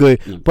doesn't look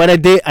good. But I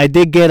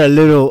did get a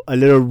little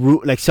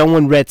like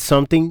someone read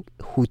something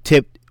who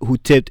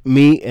tipped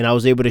me, and I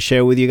was able to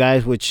share with you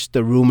guys, which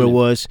the rumor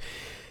was.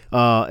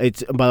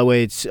 It's by the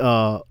way, it's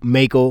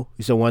Mako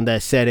is the one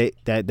that said it,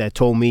 that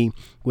told me,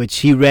 which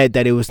he read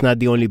that it was not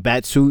the only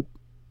bat suit.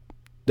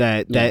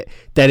 That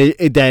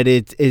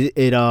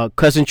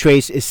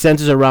concentrates. It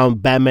centers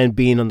around Batman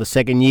being on the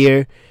second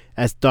year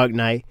as Dark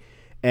Knight.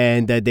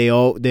 And that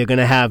they're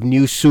gonna have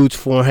new suits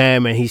for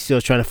him, and he's still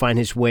trying to find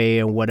his way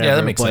and whatever. Yeah,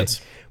 that makes sense.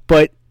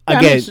 But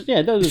again,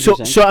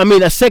 so I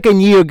mean, a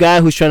second year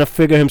guy who's trying to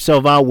figure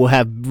himself out will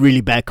have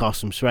really bad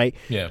costumes, right?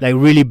 Yeah, like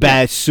really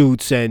bad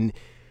suits and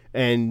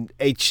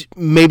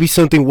maybe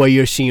something what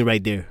you're seeing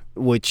right there,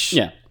 which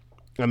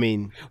I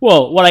mean,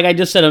 well, like I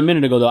just said a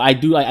minute ago, though, I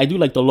do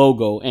like the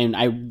logo, and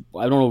I don't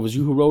know if it was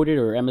you who wrote it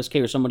or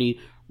MSK or somebody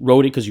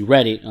wrote it because you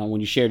read it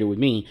when you shared it with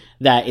me,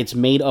 that it's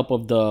made up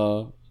of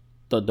the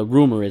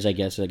rumor is, I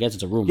guess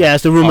it's a rumor. Yeah,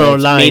 it's the rumor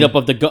online. Made up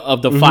of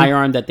the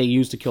firearm that they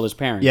used to kill his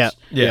parents.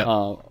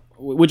 Yeah.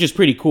 Which is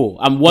pretty cool.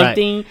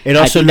 Thing. It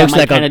also looks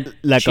like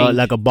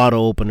a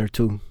bottle opener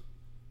too.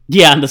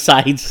 Yeah, on the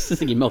sides. I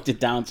think he melted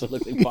down, so it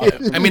looks like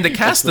bottle. I mean, the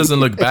cast doesn't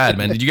look bad,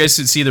 man. Did you guys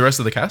see the rest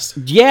of the cast?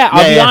 Yeah,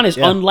 I'll be honest.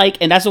 Yeah. Unlike,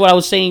 and that's what I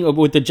was saying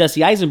with the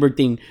Jesse Eisenberg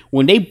thing.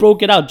 When they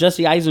broke it out,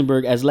 Jesse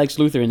Eisenberg as Lex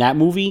Luthor in that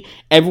movie,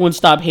 everyone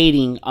stopped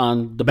hating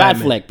on the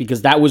Batfleck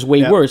because that was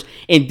way worse.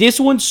 And this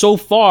one, so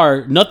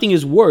far, nothing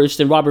is worse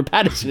than Robert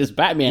Pattinson as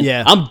Batman.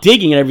 Yeah. I'm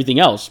digging at everything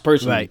else,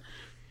 personally. Right.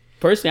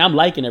 Personally, I'm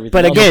liking everything.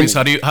 But again,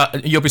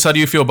 Yopis, how do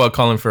you feel about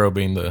Colin Farrell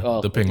being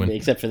the Penguin?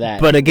 Except for that.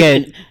 But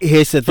again,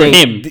 here's the thing. For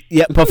him.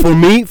 Yeah, but for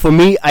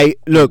me, I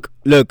look.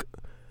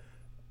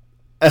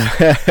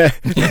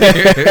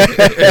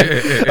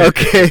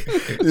 Okay,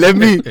 let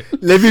me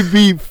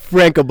be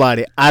frank about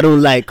it. I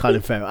don't like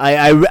Colin Farrell.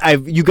 I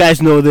you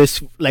guys know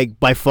this, like,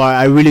 by far.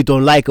 I really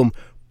don't like him,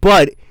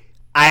 but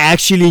I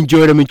actually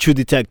enjoyed him in True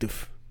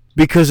Detective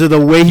because of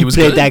the way he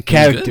played that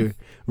character,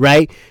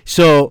 right?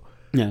 So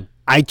yeah.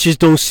 I just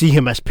don't see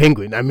him as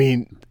Penguin. I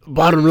mean,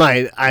 bottom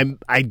line,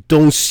 I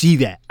don't see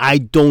that. I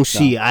don't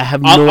see it. I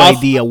have no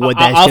idea what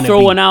that's going to be. I'll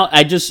throw one out.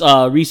 I just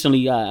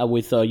recently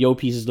with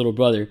Yopis' little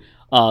brother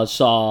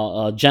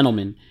saw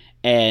Gentleman,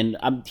 and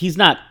he's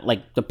not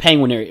like the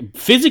Penguin area.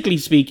 Physically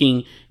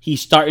speaking, he's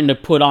starting to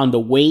put on the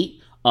weight.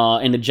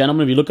 And the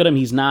Gentleman, if you look at him,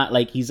 he's not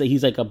like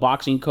he's like a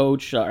boxing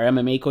coach or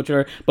MMA coach,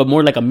 but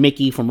more like a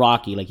Mickey from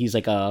Rocky. Like he's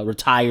like a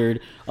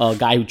retired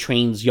guy who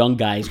trains young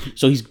guys.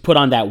 So he's put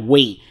on that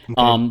weight.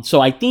 Okay.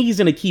 So I think he's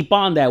gonna keep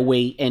on that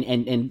weight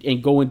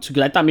and go into,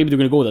 because I thought maybe they're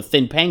gonna go with a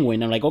thin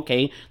Penguin. I'm like,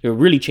 okay, they're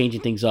really changing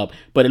things up.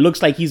 But it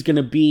looks like he's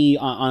gonna be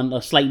on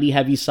a slightly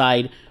heavy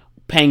side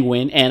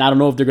Penguin, and I don't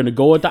know if they're gonna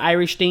go with the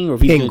Irish thing or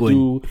if he's gonna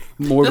do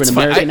more of an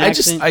American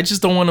accent. I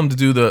just don't want him to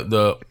do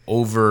the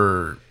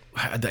overacting.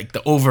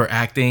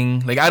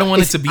 Like, I don't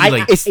want it to be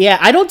like,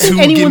 I don't think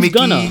anyone's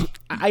gonna.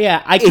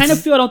 I kind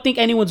of feel I don't think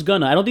anyone's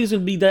gonna. I don't think it's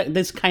gonna be that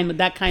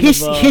kind of.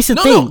 Here's the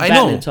thing. I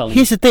know.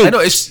 Here's the thing. I know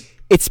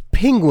it's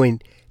Penguin.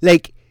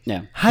 Like,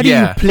 how do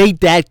you play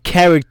that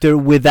character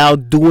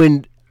without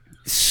doing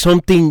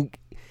something?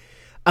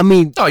 I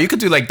mean, you could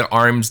do like the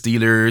arms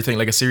dealer thing,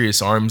 like a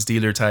serious arms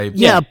dealer type.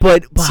 Yeah,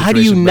 but how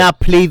do you not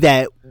play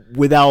that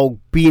without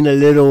being a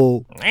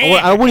little?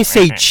 I wouldn't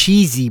say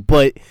cheesy,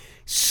 but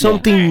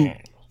something.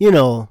 You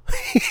know.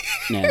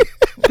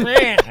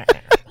 Right?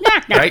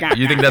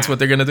 You think that's what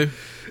they're gonna do?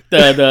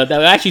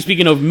 The actually,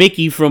 speaking of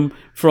Mickey from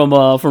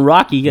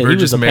Rocky, he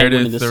was a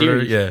Penguin in the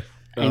series. Yeah.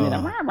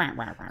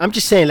 I'm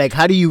just saying, like,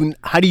 how do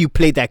you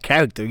play that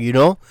character? You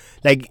know,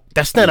 like,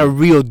 that's not a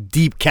real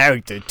deep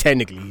character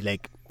technically.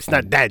 Like, it's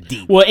not that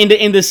deep. Well,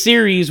 in the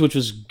series, which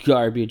was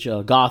garbage,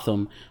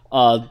 Gotham,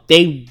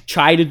 they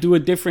tried to do a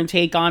different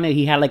take on it.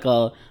 He had like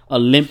a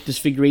limp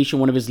disfiguration,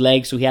 one of his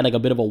legs, so he had like a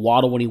bit of a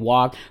waddle when he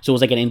walked. So it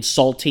was like an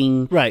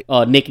insulting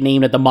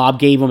nickname that the mob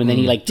gave him, and then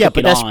he took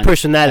but it that's on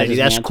personality.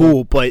 That's mantle.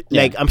 Cool, but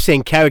like I'm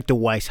saying, character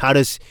wise, how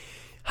do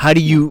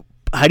you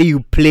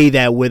play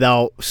that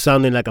without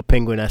sounding like a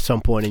penguin at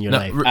some point in your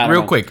life?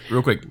 Real quick.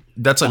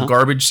 That's a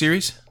garbage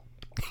series.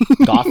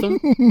 Gotham?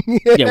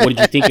 Yeah, what did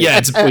you think? Yeah,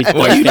 it's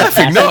you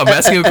laughing? No, I'm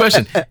asking a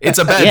question. It's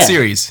a bad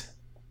series.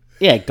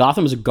 Yeah,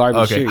 Gotham is a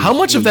garbage series. How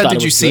much of that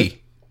did you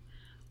see?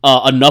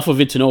 Enough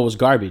of it to know it was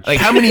garbage. Like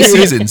how many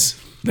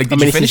seasons? Like how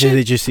many seasons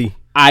did you see?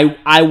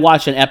 I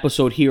watched an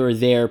episode here or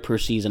there per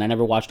season. I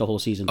never watched the whole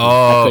season.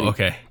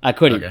 Okay. I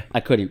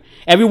couldn't.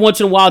 Every once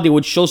in a while, they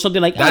would show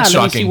something like, let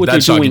me see what they're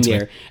doing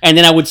there. And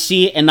then I would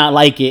see it and not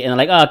like it. And I'm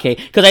like, okay.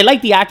 Because I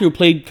like the actor who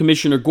played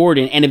Commissioner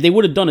Gordon. And if they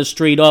would have done a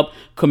straight up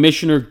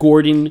Commissioner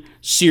Gordon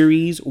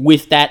series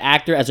with that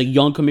actor as a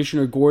young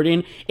Commissioner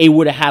Gordon, it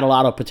would have had a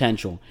lot of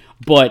potential.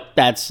 But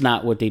that's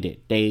not what they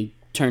did. They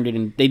turned it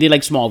in. They did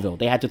like Smallville.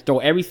 They had to throw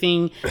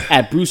everything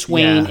at Bruce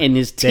Wayne in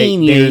his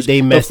teen years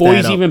before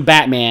he's even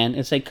Batman.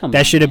 It's like, come on.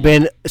 That should have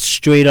been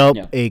straight up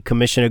a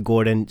Commissioner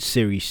Gordon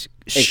series.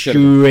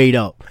 Straight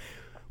up.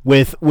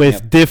 With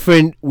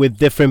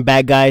different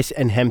bad guys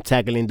and him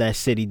tackling that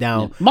city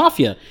down. Yeah.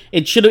 Mafia.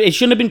 It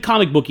shouldn't have been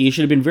comic booky. It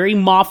should have been very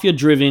mafia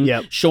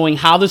driven, showing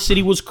how the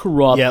city was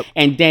corrupt.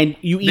 And then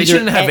they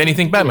shouldn't have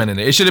anything Batman in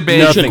it. It should have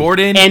been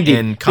Gordon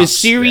and cops. The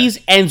series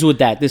ends with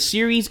that. The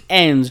series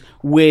ends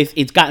with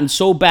it's gotten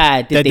so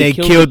bad that they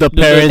killed the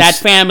parents, that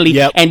family,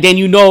 and then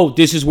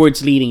this is where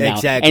it's leading now.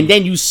 Exactly. And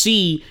then you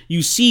see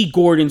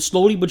Gordon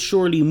slowly but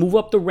surely move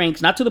up the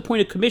ranks, not to the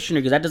point of commissioner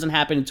because that doesn't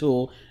happen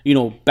until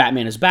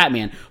Batman is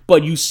Batman.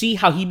 But you see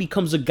how he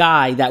becomes a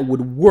guy that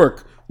would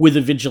work with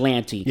a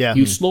vigilante. Yeah.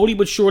 You slowly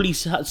but surely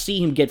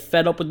see him get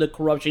fed up with the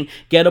corruption,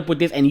 get up with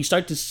this, and you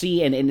start to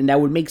see, and that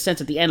would make sense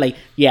at the end. Like,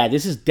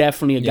 this is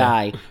definitely a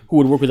guy who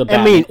would work with a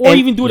Batman. Or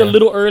even do it a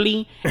little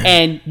early,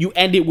 and you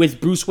end it with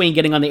Bruce Wayne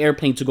getting on the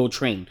airplane to go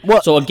train.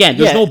 Well, so again,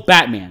 there's no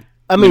Batman.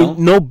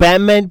 No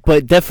Batman,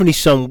 but definitely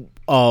some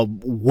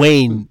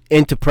Wayne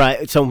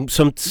enterprise, some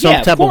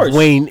type of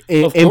Wayne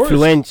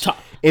influence.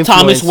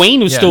 Thomas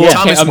Wayne was still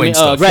Thomas Wayne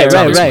stuff.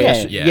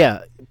 Right.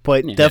 Yeah,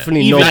 but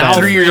definitely even no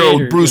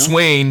 3-year-old Bruce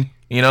Wayne.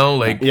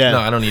 No, I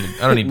don't need.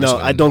 Bruce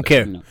Wayne. I don't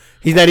care. No.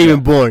 He's not even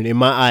born in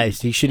my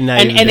eyes. He should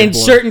not. And then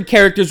certain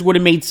characters would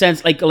have made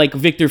sense, like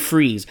Victor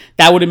Freeze.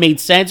 That would have made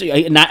sense,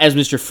 not as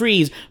Mr.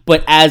 Freeze,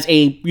 but as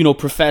a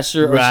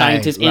professor or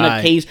scientist in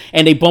a case.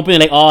 And they bump in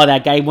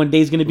that guy one day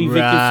is going to be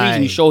Victor Freeze,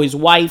 and you show his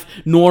wife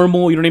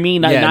normal. You know what I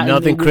mean? Not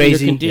nothing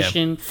crazy.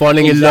 Condition.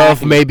 Falling in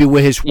love maybe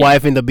with his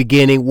wife in the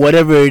beginning.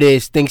 Whatever it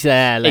is, things like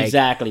that.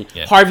 Exactly.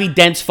 Yeah. Harvey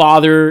Dent's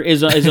father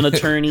is an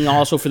attorney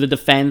also for the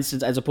defense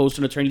as opposed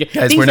to an attorney.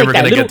 Guys, we're never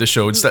going to get the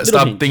show.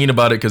 Stop thinking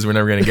about it because we're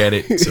never going to get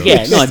it. So.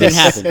 Yeah, no, it didn't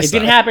happen. It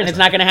didn't happen. It's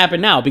not going to happen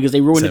now because they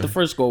ruined it the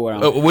first go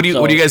around. What do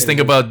you guys think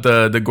about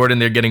the Gordon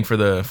they're getting for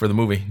the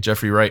movie?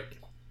 Jeffrey Wright.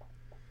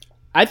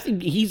 I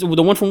think he's the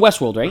one from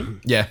Westworld, right?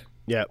 Yeah.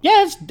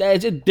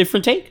 It's a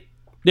different take.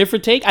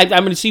 I'm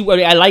going to see what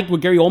I liked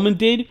what Gary Oldman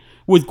did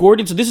with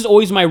Gordon. So this is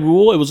always my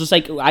rule. It was just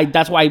like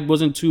that's why I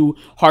wasn't too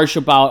harsh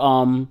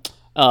about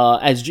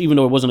as even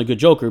though it wasn't a good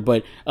Joker,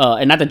 but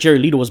and not that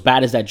Jared Leto was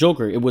bad as that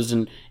Joker. It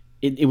wasn't.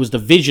 It was the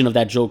vision of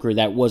that Joker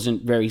that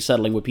wasn't very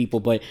settling with people,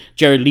 but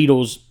Jared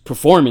Leto's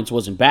performance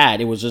wasn't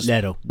bad. It was just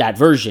that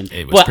version.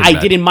 But I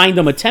didn't mind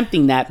them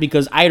attempting that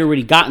because I had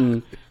already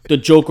gotten the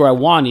Joker I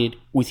wanted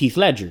with Heath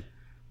Ledger.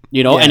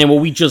 And then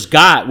what we just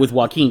got with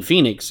Joaquin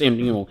Phoenix,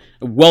 and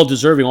well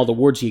deserving all the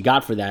awards he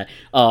got for that,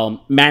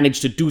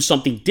 managed to do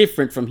something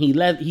different from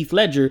Heath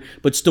Ledger,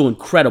 but still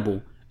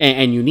incredible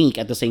and unique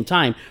at the same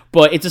time.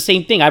 But it's the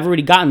same thing. I've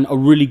already gotten a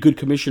really good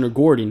Commissioner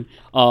Gordon,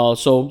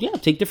 so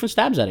take different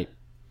stabs at it.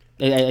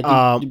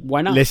 I think,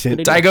 why not?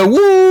 Listen, Tiger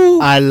Woo!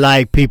 I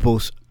like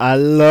Peoples. I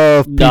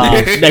love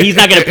Peoples. No, he's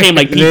not gonna play him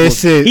like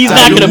Peoples. He's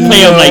not gonna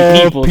play him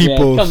like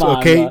Peoples. Come on,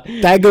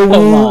 okay? Tiger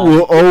Woo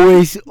will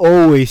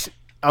always.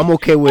 I'm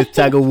okay with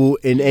Tiger Woo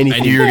in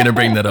anything. I knew you were gonna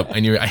bring that up.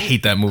 I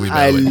hate that movie.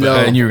 By the way,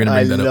 but I knew you were gonna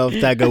bring that up. I love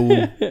Tiger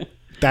Woo.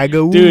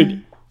 Tiger Woo,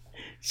 dude.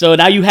 So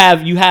now you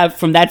have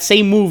from that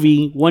same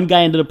movie, one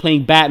guy ended up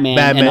playing Batman.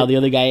 And now the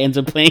other guy ends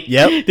up playing.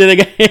 The other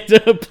guy ends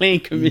up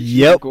playing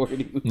Commissioner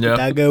Gordon.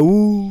 Tiger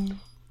Woo.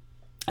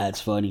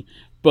 That's funny.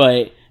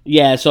 But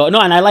yeah, so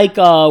no, and I like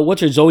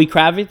Zoe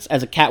Kravitz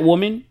as a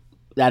Catwoman.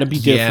 That'd be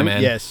different. Yeah,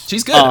 man. Yes.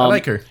 She's good. I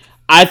like her.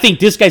 I think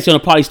this guy's gonna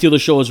probably steal the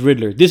show as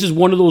Riddler. This is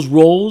one of those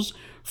roles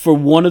for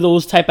one of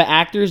those type of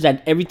actors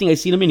that everything I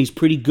seen him in, he's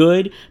pretty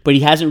good, but he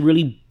hasn't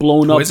really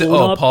blown up. Is it?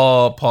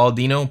 Paul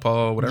Dino,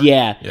 Paul whatever.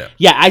 Yeah.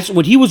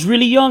 When he was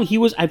really young,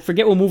 I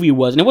forget what movie it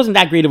was, and it wasn't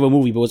that great of a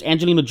movie, but it was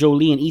Angelina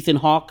Jolie and Ethan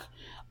Hawke,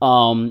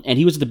 and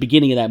he was at the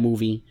beginning of that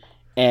movie.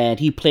 And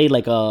he played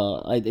it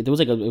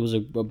was a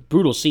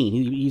brutal scene.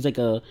 He's like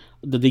the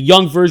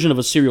young version of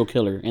a serial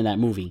killer in that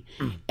movie.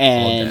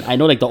 And I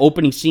know the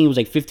opening scene was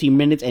 15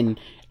 minutes, and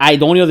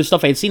the only other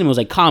stuff I had seen him was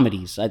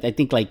comedies. I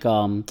think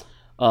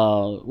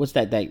what's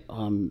that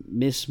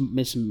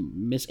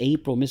Miss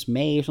April, Miss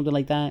May or something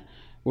like that.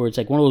 where it's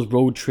like one of those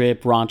road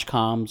trip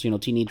rom-coms,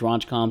 teenage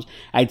rom-coms.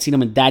 I'd seen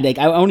him in that. Like,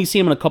 I only seen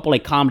him in a couple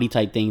like comedy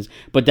type things,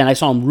 but then I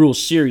saw him real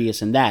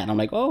serious in that, and I'm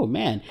like, oh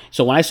man.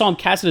 So when I saw him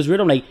casted as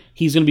Riddler, I'm like,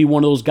 he's gonna be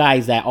one of those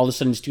guys that all of a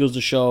sudden steals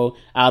the show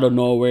out of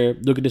nowhere.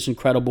 Look at this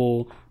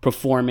incredible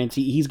performance.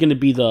 He's gonna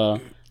be the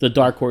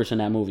dark horse in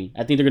that movie.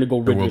 I think they're gonna go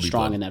Riddler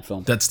strong in that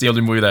film. That's the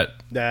only movie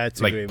that's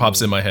like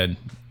pops movie. In my head.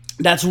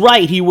 That's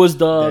right. He was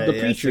the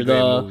preacher.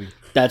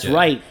 That's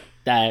right.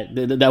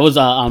 That was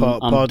I'm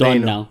Paul done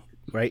Dano. now.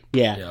 Right?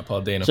 Yeah,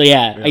 Paul Dano. So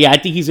I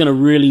think he's gonna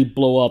really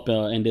blow up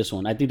in this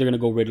one. I think they're gonna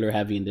go Riddler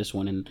heavy in this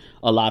one, and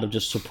a lot of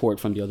just support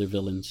from the other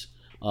villains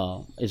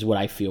is what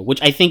I feel.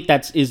 Which I think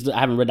I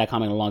haven't read that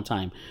comic in a long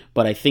time,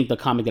 but I think the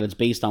comic that it's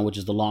based on, which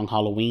is the Long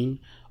Halloween,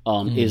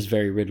 is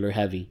very Riddler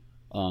heavy,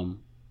 from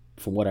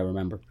what I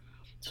remember.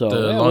 So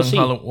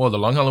the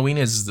Long Halloween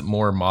is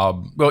more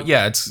mob. Well,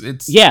 yeah, it's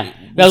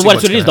that's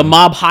what it is. The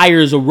mob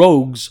hires a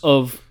rogues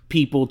of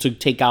people to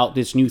take out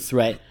this new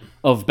threat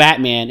of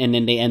Batman, and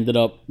then they ended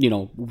up,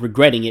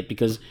 regretting it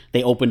because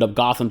they opened up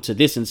Gotham to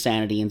this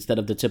insanity instead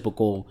of the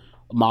typical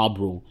mob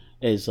rule.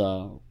 Is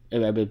what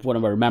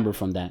I remember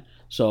from that.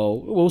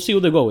 So we'll see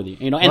where they go with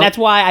it, and that's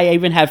why I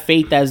even have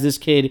faith as this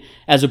kid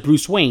as a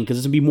Bruce Wayne, because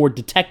it's gonna be more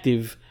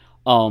detective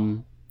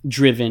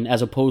driven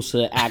as opposed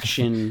to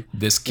action.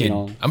 This kid,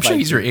 I'm sure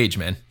he's your age,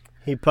 man.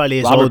 He probably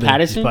is Robert older.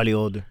 Pattinson? He's probably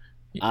older.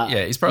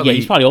 He's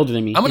probably older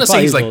than me. I'm gonna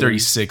say he's like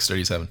 36,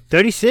 37.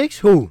 36?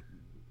 Who?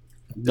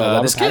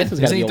 This kid,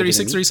 isn't he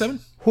 36, 37?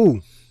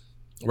 Who?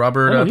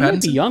 Robert Pattinson? He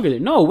might be younger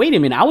than. No, wait a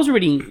minute. I was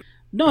already.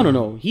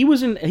 No. He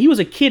was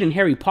a kid in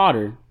Harry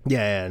Potter.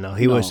 Yeah.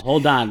 He was.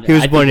 Hold on. He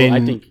was born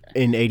in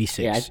 86.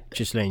 Yeah,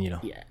 just letting you know.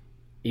 Yeah.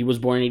 He was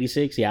born in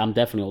 86. Yeah, I'm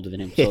definitely older than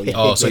him. So, yeah.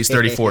 Oh, so he's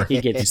 34.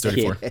 He's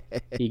 34.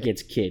 He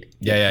gets kid.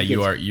 Yeah.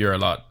 You're a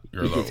lot.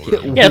 You're a lot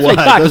older. Yeah, that's what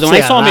I thought. Because when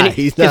I saw him,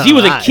 because he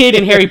was a kid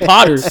in Harry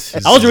Potter.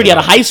 I was already out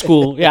of high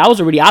school. Yeah, I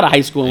was already out of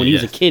high school when he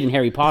was a kid in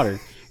Harry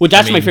Potter. Which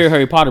that's my favorite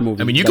Harry Potter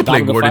movie. I mean, you could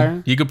play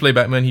Gordon. You could play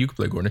Batman. You could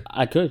play Gordon.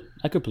 I could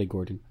play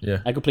Gordon. Yeah.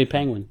 I could play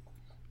Penguin.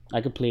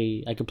 I could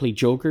play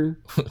Joker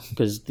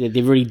because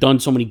they've already done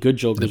so many good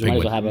Jokers. We might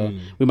as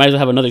well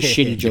have another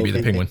shitty Joker. Be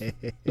the Penguin.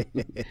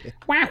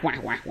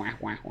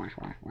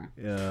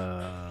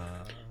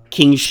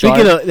 King Shark.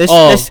 Speaking of,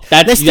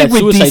 let's stick with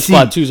Suicide DC.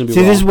 Squad 2's gonna be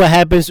See, this is what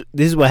happens.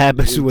 This is what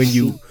happens when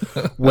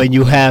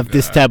you have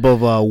this type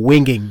of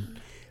winging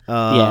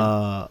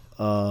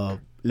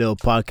little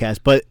podcast.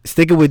 But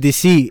sticking with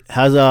DC,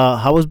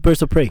 how was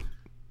Birds of Prey?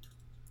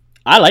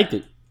 I liked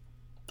it.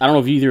 I don't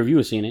know if either of you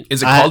have seen it.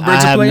 Is it called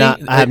Birds of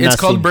Prey? It's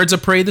called Birds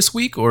of Prey this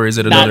week, or is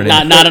it another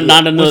name?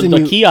 Not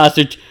the kiosk.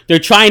 They're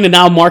trying to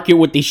now market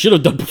what they should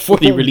have done before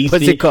they released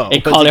it.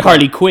 And call it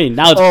Harley Quinn.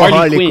 Now it's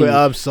Harley Quinn.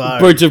 I'm sorry.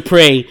 Birds of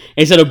Prey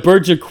instead of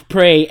Birds of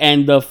Prey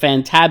and the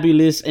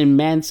Fantabulous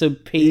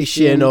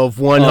Emancipation of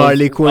one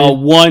Harley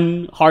Quinn.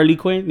 One Harley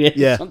Quinn.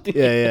 Yeah.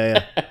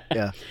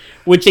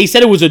 Which they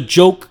said it was a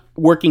joke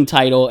working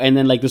title, and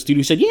then like the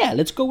studio said, yeah,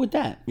 let's go with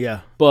that.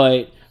 Yeah.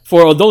 But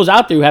for those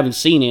out there who haven't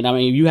seen it, I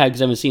mean, you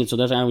haven't seen it, so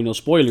there's not really no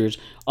spoilers.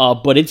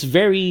 But it's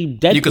very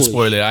Deadpoolish. You can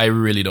spoil it. I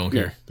really don't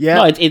care. Yeah.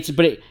 No, it's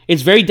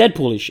very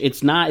Deadpoolish.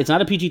 It's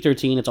not a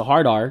PG-13. It's a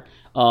hard R.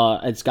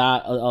 It's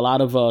got a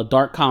lot of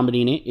dark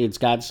comedy in it. It's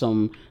got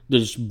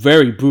there's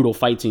very brutal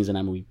fight scenes in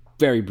that movie.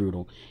 Very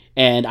brutal.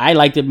 And I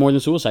liked it more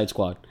than Suicide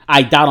Squad.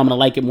 I doubt I'm going to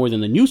like it more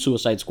than the new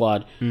Suicide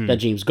Squad that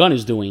James Gunn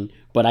is doing,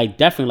 but I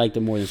definitely liked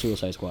it more than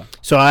Suicide Squad.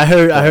 So I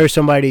heard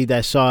somebody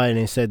that saw it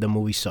and said the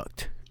movie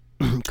sucked.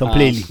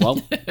 Completely. Well,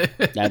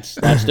 that's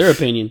their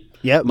opinion.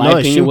 Yeah, my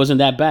opinion wasn't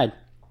that bad.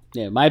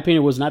 Yeah, my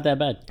opinion was not that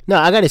bad. No,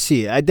 I got to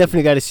see it. I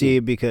definitely got to see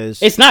it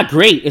because it's not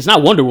great. It's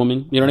not Wonder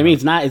Woman. You know what I mean?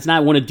 It's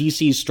not one of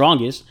DC's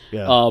strongest.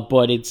 Yeah.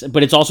 But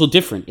it's also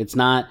different. It's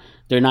not.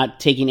 They're not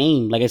taking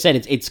aim. Like I said,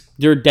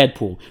 they're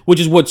Deadpool, which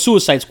is what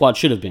Suicide Squad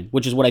should have been.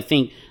 Which is what I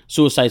think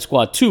Suicide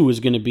Squad 2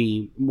 is going to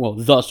be. Well,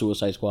 the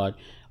Suicide Squad.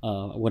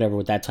 Whatever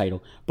with that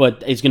title,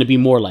 but it's going to be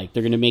more like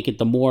they're going to make it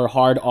the more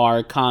hard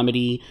R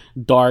comedy,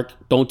 dark,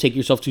 don't take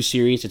yourself too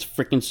serious. It's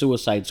freaking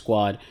Suicide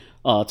Squad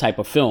type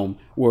of film,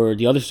 where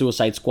the other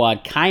Suicide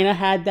Squad kind of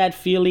had that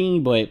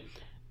feeling, but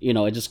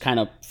it just kind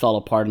of fell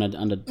apart on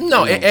the.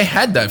 No, it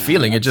had that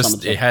feeling. It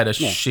had a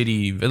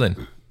shitty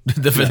villain.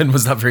 The villain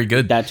was not very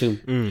good. That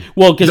too.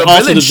 Well, because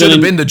also villain should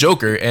have been the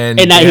Joker, and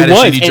that he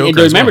was. And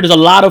remember, there's a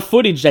lot of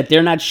footage that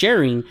they're not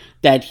sharing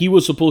that he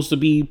was supposed to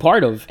be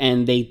part of,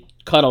 and they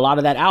cut a lot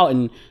of that out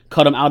and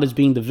cut him out as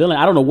being the villain.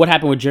 I don't know what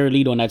happened with Jared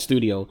Leto in that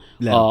studio,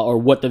 or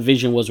what the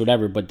vision was, or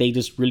whatever. But they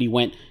just really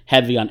went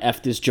heavy on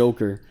F this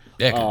Joker.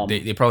 Yeah,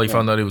 they probably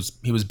found out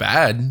he was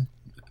bad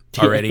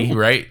already,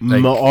 right?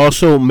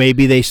 Also,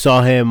 maybe they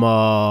saw him.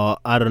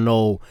 I don't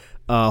know.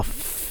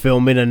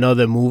 Filming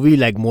another movie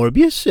like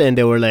Morbius, and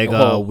they were like,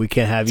 "We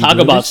can't have you." Talk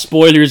about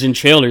spoilers and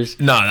trailers.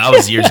 No, that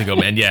was years ago,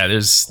 man. Yeah,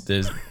 there's.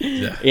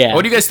 Yeah.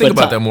 What do you guys think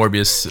about that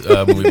Morbius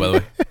movie, by the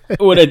way?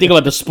 What do I think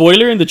about the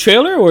spoiler in the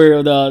trailer, or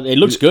it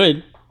looks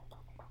good?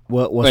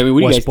 What Wait, what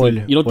do you guys spoiler?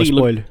 think? You don't what think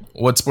spoiler?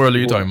 What spoiler are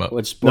you talking about?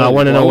 What spoiler? No, I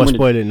want to know what I'm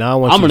spoiler. Now I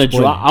want gonna some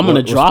spoiler. I'm gonna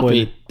What drop spoiler?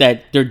 it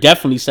that they're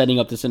definitely setting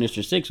up the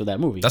Sinister Six with that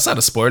movie. That's not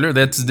a spoiler.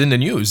 That's in the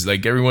news.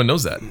 Like everyone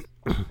knows that.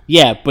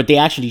 Yeah, but they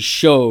actually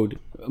showed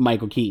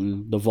Michael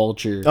Keaton, the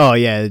Vulture. Oh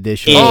yeah, they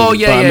should. Oh,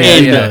 yeah,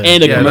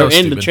 in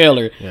the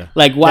trailer. Yeah.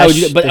 Like, why would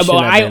you? That But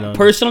shouldn't have been I on.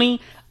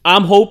 personally,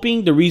 I'm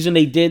hoping the reason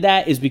they did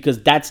that is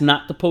because that's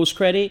not the post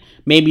credit.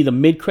 Maybe the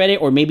mid credit,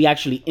 or maybe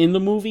actually in the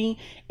movie,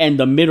 and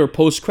the mid or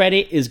post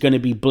credit is going to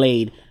be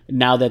Blade.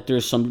 Now that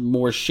there's some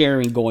more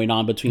sharing going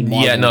on between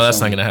Marvel Yeah, no, and that's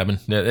Sony. not gonna happen.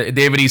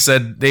 David E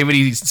said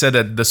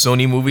that the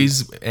Sony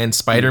movies and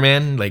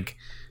Spider-Man, like,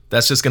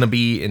 that's just gonna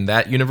be in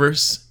that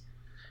universe.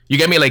 You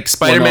get me? Like,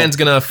 Spider-Man's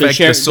gonna affect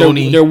the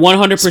Sony. They're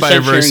 100%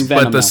 Spider-Verse, sharing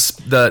Venom but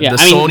the now.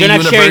 Sony they're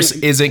not universe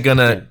sharing- isn't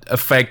gonna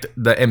affect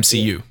the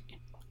MCU.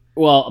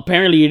 Well,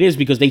 apparently it is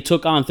because they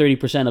took on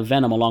 30% of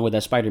Venom along with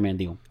that Spider-Man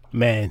deal.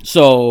 Man,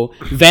 So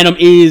Venom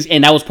is,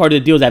 and that was part of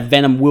the deal, that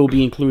Venom will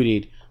be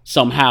included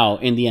somehow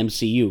in the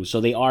MCU. So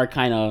they are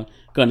kind of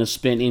gonna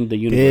spin in the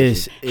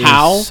universe. This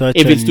How? is such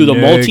If it's a through the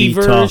nerdy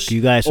multiverse, talk.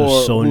 You guys are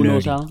or so who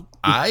knows nerdy. how?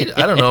 I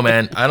don't know,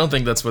 man. I don't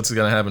think that's what's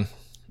gonna happen.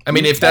 I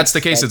mean, if that's the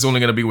case, it's only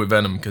gonna be with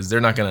Venom because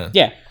they're not gonna.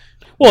 Yeah.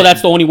 Well,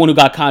 that's the only one who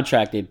got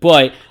contracted,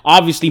 but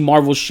obviously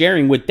Marvel's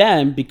sharing with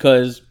them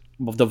because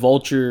the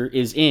Vulture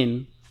is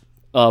in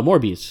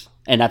Morbius,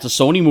 and that's a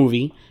Sony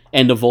movie,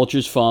 and the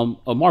Vulture's from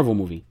a Marvel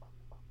movie,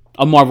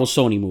 a Marvel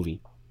Sony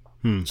movie.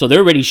 So they're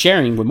already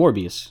sharing with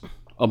Morbius,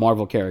 a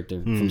Marvel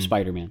character from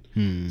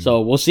Spider-Man.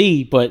 So we'll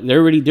see, but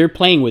they're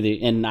playing with it,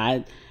 and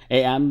I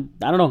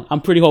don't know.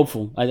 I'm pretty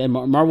hopeful.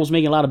 Marvel's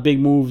making a lot of big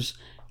moves,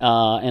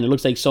 and it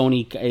looks like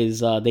Sony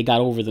is they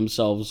got over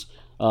themselves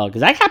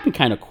because that happened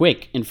kind of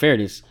quick. In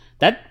fairness,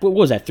 what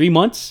was that? 3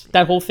 months?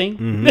 That whole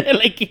thing,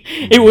 like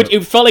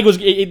it felt like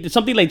it was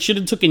something like should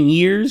have taken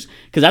years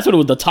because that's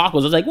what the talk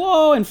was. It was like,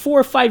 whoa, in 4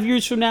 or 5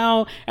 years from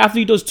now, after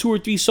he does 2 or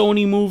 3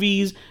 Sony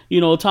movies,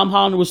 Tom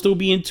Holland will still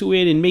be into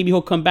it, and maybe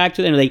he'll come back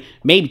to it. And like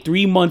maybe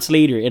 3 months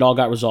later, it all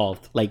got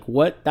resolved. Like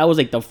what? That was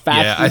like the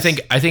fastest.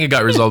 Yeah, I think it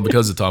got resolved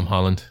because of Tom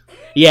Holland.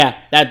 Yeah,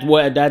 that's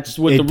what it the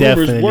rumors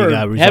definitely were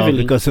got resolved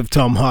heavily. because of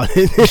Tom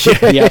Holland.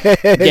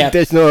 Yeah.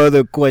 There's no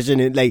other question.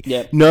 No other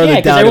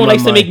because doubt everyone in my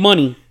likes to make mind.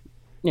 money.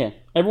 Yeah,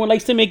 everyone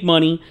likes to make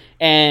money,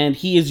 and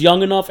he is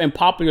young enough and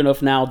popular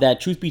enough now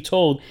that, truth be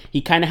told, he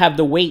kind of have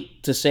the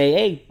weight to say,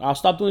 "Hey, I'll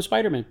stop doing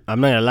Spider-Man."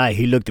 I'm not gonna lie.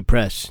 He looked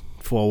depressed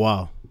for a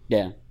while.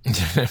 Yeah,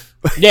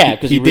 yeah,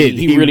 because he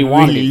really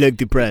wanted He it. looked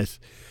depressed.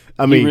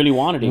 I mean, really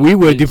wanted it. We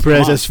were It's-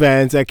 depressed come on. as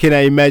fans. I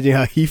cannot imagine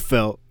how he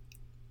felt.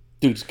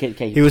 Dude,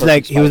 He was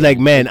like,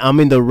 man, I'm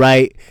in the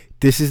right.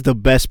 This is the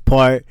best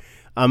part.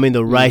 I'm in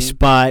the right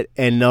spot,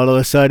 and all of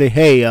a sudden,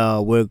 hey,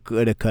 we're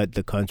gonna cut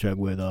the contract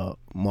with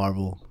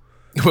Marvel.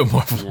 With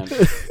Marvel.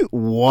 Yeah.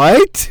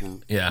 What?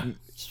 Yeah.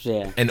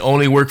 Yeah. And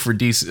only work for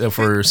DC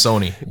for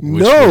Sony.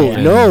 which No, would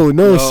have been-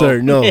 no, sir,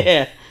 no.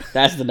 Yeah,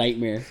 that's the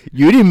nightmare.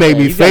 You didn't make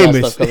me he's got a lot of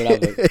famous. stuff coming out,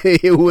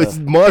 but- It was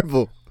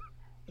Marvel.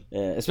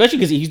 Yeah, especially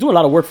because he's doing a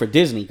lot of work for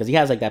Disney because he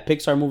has like that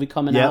Pixar movie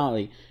coming Yep. out.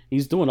 Like,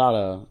 he's doing a lot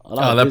of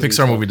that Disney Pixar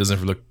stuff. movie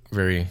doesn't look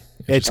very.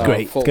 It's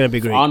great. It's gonna be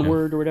great.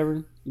 Onward or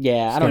whatever.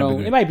 Yeah, I don't gonna know.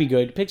 be It great. might be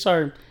good.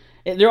 Pixar,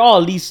 they're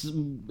all at least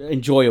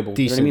enjoyable.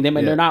 Decent, You know what I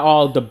mean? yeah. They're not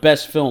all the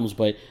best films,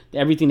 but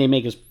everything they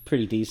make is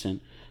pretty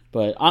decent.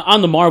 But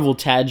on the Marvel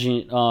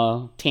tangent,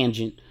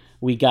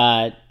 we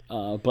got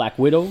Black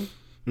Widow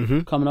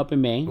coming up in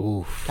May.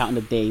 Counting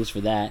the days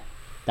for that.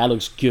 That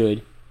looks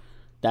good.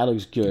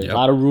 Yep. A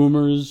lot of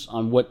rumors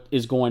on what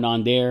is going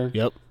on there.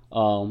 Yep.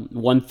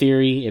 One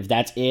theory, if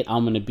that's it,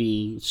 I'm gonna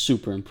be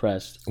super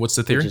impressed. What's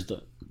the Which theory? is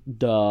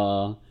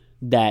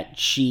that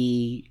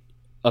she.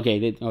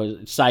 Okay.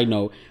 Side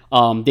note: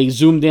 they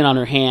zoomed in on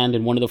her hand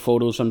in one of the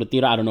photos from the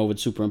theater. I don't know if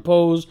it's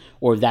superimposed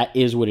or if that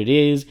is what it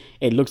is.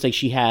 It looks like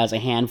she has a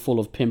handful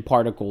of pin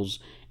particles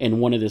in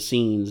one of the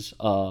scenes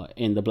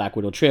in the Black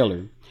Widow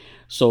trailer.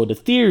 So the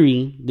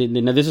theory,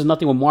 now this is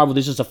nothing with Marvel,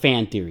 this is a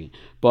fan theory.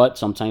 But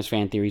sometimes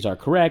fan theories are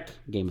correct.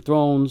 Game of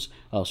Thrones,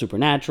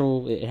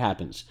 Supernatural, it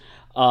happens.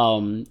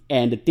 And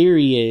the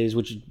theory is,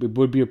 which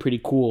would be a pretty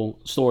cool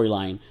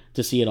storyline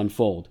to see it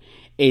unfold,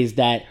 is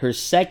that her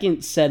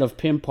second set of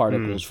pin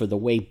particles for the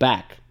way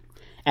back,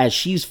 as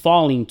she's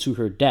falling to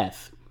her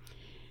death,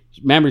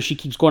 remember she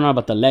keeps going on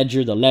about the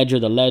ledger,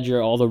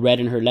 all the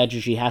red in her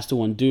ledger she has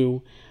to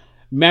undo.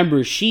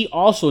 Remember, she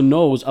also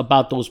knows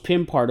about those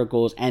pin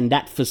particles and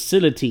that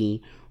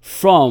facility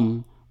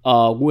from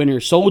Winter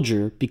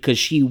Soldier because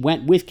she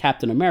went with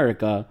Captain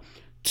America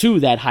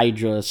to that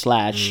Hydra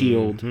 /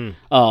 Shield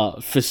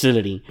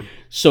facility.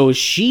 So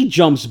she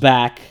jumps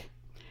back,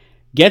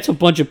 gets a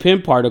bunch of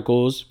pin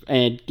particles,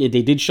 and they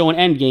did show an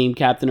Endgame.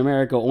 Captain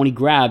America only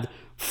grabbed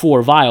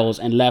 4 vials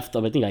and left,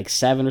 I think, like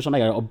 7 or something,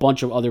 like a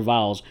bunch of other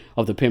vials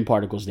of the pin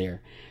particles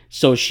there.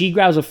 So she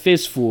grabs a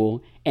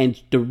fistful,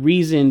 and the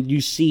reason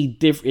you see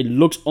it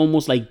looks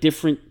almost like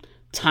different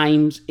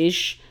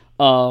times-ish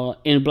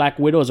in Black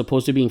Widow as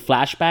opposed to being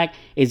flashback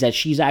is that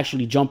she's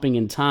actually jumping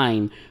in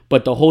time,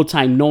 but the whole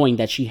time knowing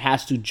that she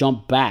has to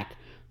jump back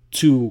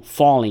to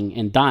falling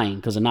and dying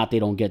because if not, they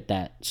don't get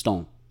that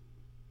stone.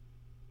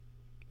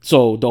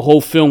 So the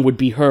whole film would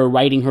be her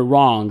righting her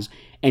wrongs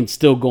and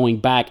still going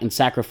back and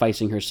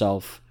sacrificing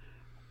herself,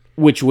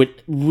 which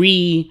would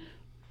reassert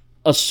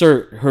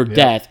her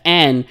death.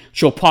 And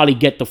she'll probably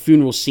get the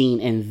funeral scene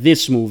in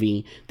this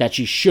movie that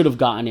she should have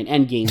gotten in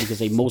Endgame because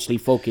they mostly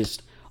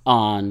focused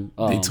on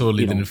they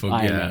totally didn't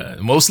focus. Yeah,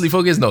 mostly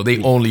focused. No,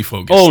 they only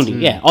focused.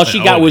 All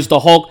she got was the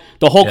Hulk.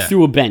 The Hulk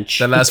threw a bench.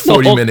 The last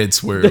 40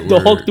 minutes were the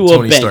Hulk threw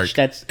Tony a bench. Stark.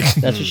 That's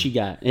what she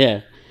got.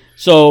 Yeah.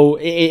 So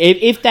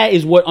if that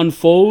is what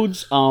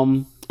unfolds,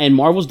 and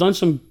Marvel's done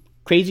some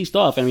crazy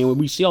stuff. I mean,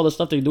 we see all the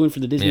stuff they're doing for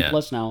the Disney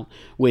Plus now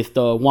with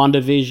the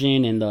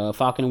WandaVision and the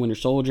Falcon and Winter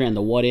Soldier and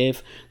the What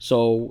If.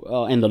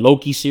 So and the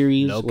Loki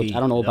series, which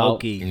I don't know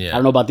about. I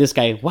don't know about this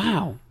guy.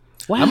 Wow.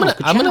 I'm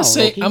gonna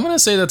say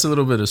that's a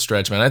little bit of a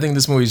stretch, man. I think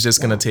this movie's just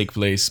gonna take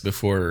place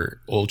before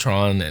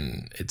Ultron,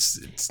 and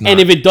it's not. And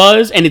if it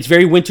does, and it's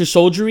very Winter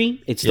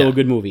Soldiery, it's still a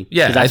good movie.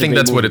 Yeah, I think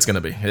that's what it's gonna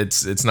be.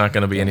 It's not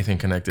gonna be anything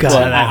connected.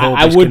 God,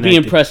 I would be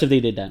impressed if they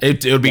did that.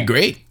 It would be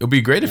great. It would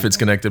be great if it's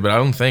connected, but I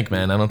don't think,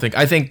 man.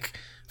 I think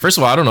first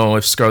of all, I don't know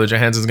if Scarlett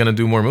Johansson's gonna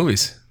do more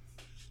movies.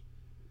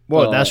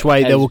 Well, that's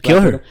why they will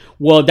kill her.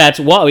 Well,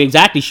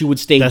 exactly. She would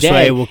stay dead. That's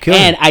why it will kill her.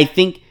 And I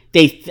think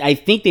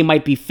they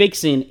might be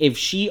fixing if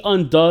she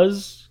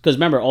undoes, because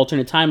remember,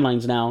 alternate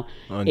timelines now.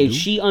 If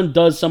she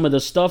undoes some of the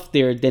stuff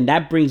there, then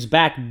that brings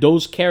back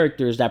those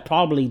characters that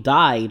probably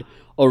died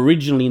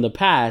originally in the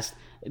past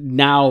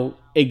now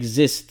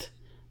exist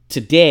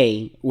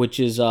today, which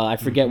is I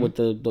forget what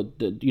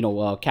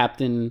the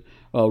Captain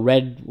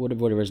Red,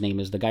 whatever his name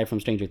is, the guy from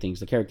Stranger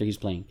Things, the character he's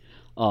playing,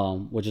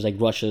 which is like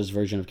Russia's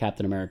version of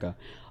Captain America.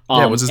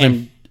 What's his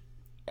name?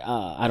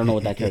 I don't know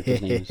what that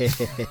character's name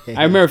is.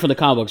 I remember from the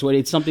comic books.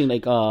 It's something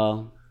like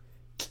God,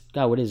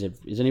 what is it?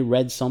 Isn't it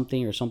Red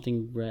something or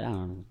something? Red, I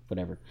don't know.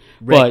 Whatever.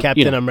 Red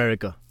Captain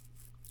America.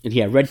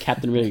 Yeah, Red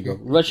Captain America.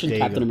 Russian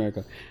Captain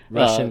America.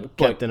 Russian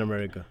Captain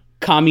America.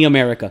 Kami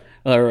America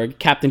or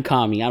Captain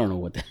Kami. I don't know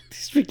what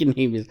this freaking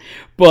name is.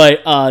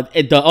 But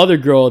the other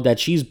girl that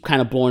she's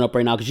kind of blowing up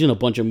right now because she's in a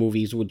bunch of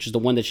movies, which is the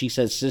one that she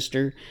says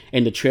sister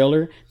in the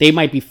trailer. They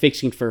might be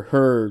fixing for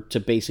her to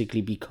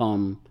basically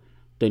become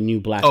the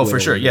new Black Widow. For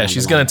sure. Yeah,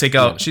 she's gonna take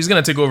out. She's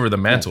gonna take over the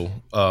mantle.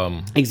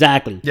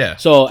 Exactly. Yeah.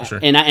 So for sure.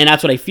 and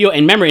that's what I feel.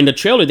 And remember, in the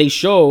trailer, they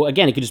show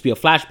again. It could just be a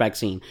flashback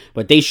scene,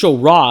 but they show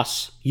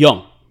Ross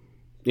young.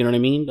 You know what I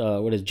mean?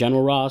 What is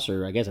General Ross?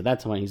 Or I guess at that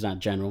time he's not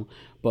general,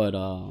 but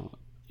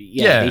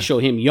they show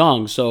him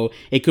young. So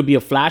it could be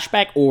a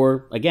flashback,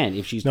 or again,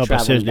 if she's traveling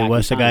seriously, back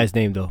what's the guy's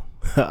name though?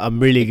 I'm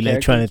really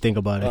trying to think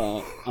about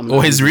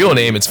it. His real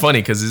name, it's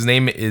funny because his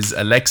name is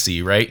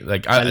Alexei, right?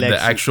 Like the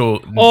actual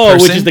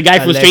person, which is the guy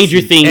from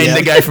Stranger Things. And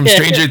the guy from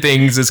Stranger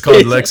Things is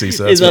called Alexei.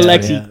 So it's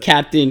Alexei,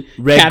 Captain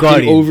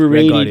Guardian.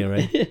 Overrated. Red Guardian,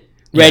 right?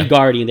 Red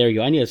Guardian, there you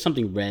go. I knew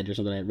something red or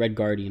something like that. Red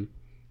Guardian.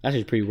 That's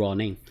a pretty raw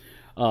name.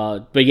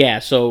 But yeah,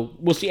 so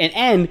we'll see.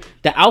 And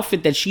the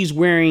outfit that she's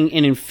wearing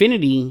in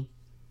Infinity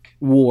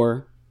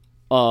War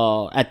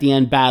at the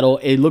end battle,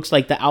 it looks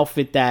like the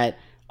outfit that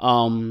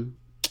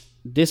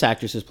this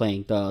actress is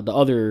playing, the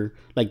other,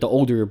 like the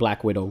older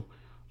Black Widow,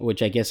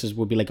 which I guess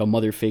would be like a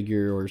mother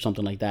figure or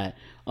something like that.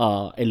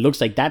 It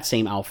looks like that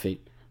same outfit.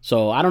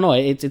 So I don't know.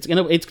 It's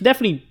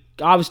definitely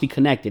obviously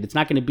connected. It's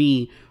not going to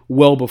be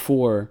well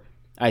before,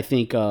 I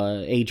think,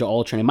 Age of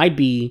Ultron. It might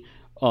be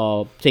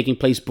taking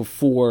place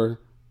before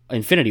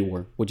Infinity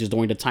War, which is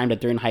during the time that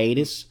they're in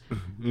hiatus.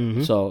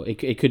 Mm-hmm. So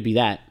it could be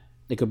that.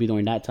 It could be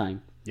during that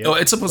time. Yep. Oh,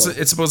 it's supposed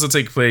to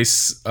take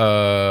place.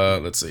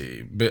 Let's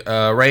see,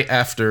 right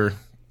after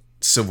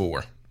Civil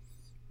War.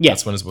 Yeah,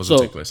 that's when it's supposed to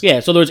take place. Yeah,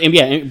 so there's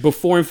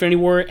before Infinity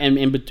War and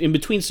in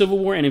between Civil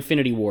War and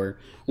Infinity War,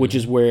 which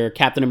is where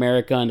Captain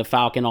America and the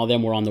Falcon, all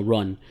them were on the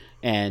run,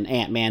 and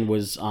Ant-Man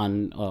was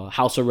on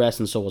house arrest,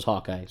 and so was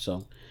Hawkeye. So,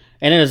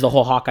 and then there's the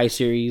whole Hawkeye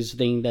series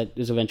thing that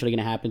is eventually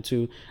going to happen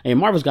too. And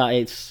Marvel's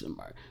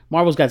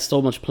got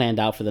so much planned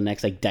out for the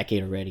next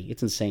decade already.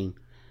 It's insane.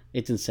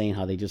 It's insane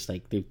how they just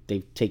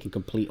they've taken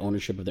complete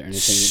ownership of their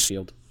entertainment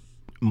field.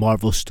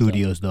 Marvel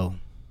Studios, though.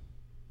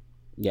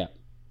 Yeah,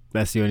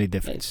 that's the only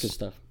difference.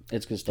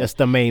 It's good stuff. That's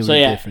the main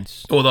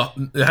difference. Well,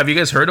 have you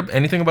guys heard of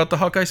anything about the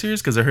Hawkeye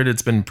series? Because I heard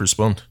it's been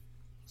postponed.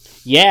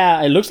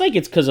 Yeah, it looks like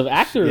it's because of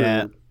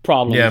actor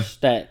problems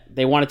that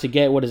they wanted to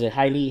get. What is it,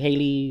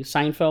 Haley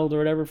Seinfeld or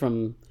whatever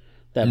from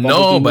that?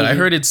 No, but I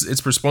heard it's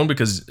postponed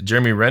because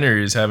Jeremy Renner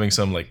is having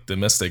some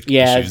domestic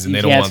issues, and they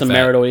don't want that. He has some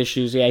marital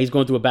issues. Yeah, he's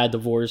going through a bad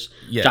divorce.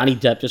 Yeah. Johnny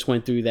Depp just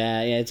went through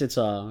that. Yeah, those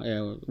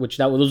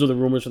are the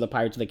rumors for the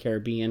Pirates of the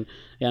Caribbean.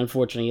 Yeah,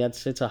 unfortunately,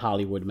 it's a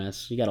Hollywood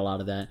mess. You got a lot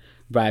of that.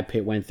 Brad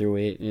Pitt went through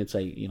it, and it's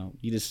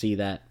you just see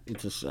that.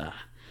 It's just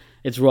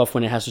it's rough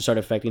when it has to start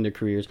affecting their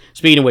careers.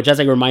 Speaking of which, that's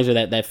a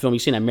reminder that film you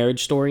seen, that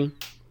Marriage Story.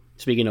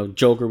 Speaking of,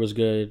 Joker was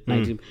good,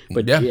 the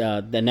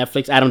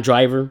Netflix Adam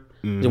Driver.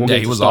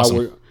 He was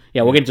awesome.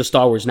 Yeah, we'll get into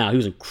Star Wars now. He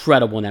was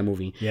incredible in that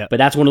movie. Yeah. But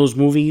that's one of those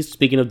movies,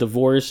 speaking of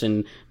divorce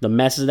and the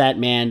mess of that,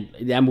 man,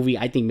 that movie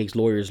I think makes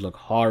lawyers look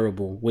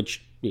horrible,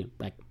 which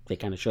they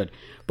kind of should.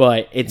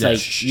 But it's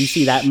you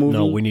see that movie.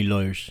 No, we need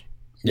lawyers.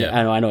 Yeah,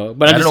 I know.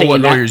 But I don't know what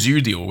lawyers you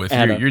deal with.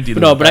 You're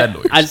dealing with bad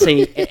lawyers. I'd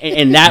say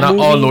in that not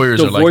movie, all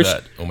lawyers are like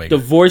that. Omega.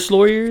 Divorce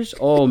lawyers.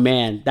 Oh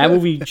man, that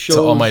movie shows.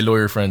 To all my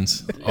lawyer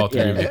friends, all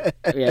three of you.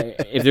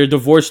 If they're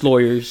divorce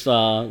lawyers,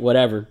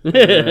 whatever,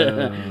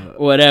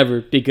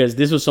 whatever. Because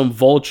this was some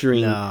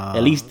vulturing. No.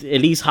 At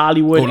least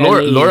Hollywood.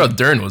 Laura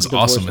Dern was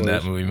awesome in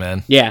that movie,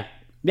 man. Yeah.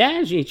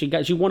 Yeah,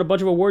 she won a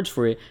bunch of awards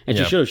for it, and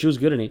she should have. She was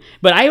good in it.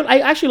 But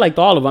I actually liked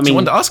all of them. I mean, she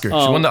won the Oscar. She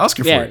won the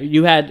Oscar for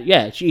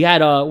it. She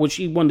had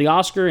she won the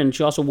Oscar, and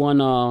she also won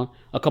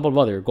a couple of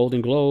other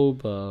Golden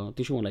Globe. I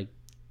think she won like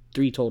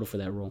 3 total for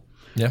that role.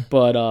 Yeah.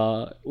 But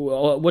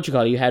what you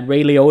call it? You had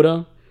Ray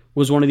Liotta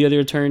was one of the other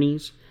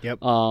attorneys. Yep.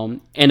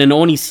 And an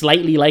only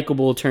slightly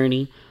likable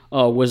attorney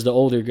was the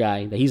older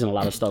guy. That he's in a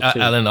lot of stuff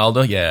too. Alan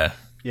Alda. Yeah.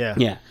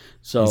 Yeah.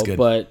 So,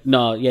 but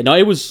no,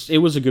 it was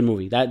a good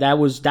movie. That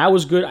was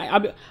good.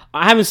 I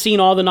haven't seen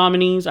all the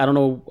nominees. I don't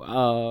know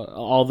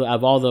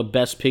all the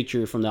best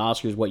picture from the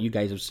Oscars. What you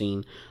guys have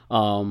seen?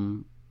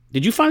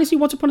 Did you finally see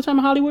Once Upon a Time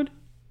in Hollywood?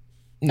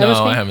 No,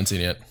 I haven't seen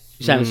it yet.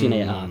 You haven't seen it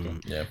yet? Oh,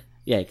 okay.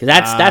 Yeah, because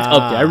that's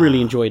up there. I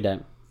really enjoyed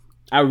that.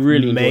 I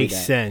really enjoyed Makes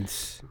that.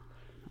 Sense.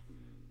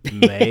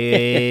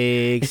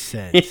 Makes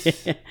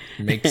sense.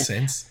 Makes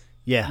sense.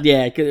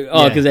 Yeah,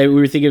 because we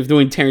were thinking of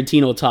doing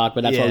Tarantino talk,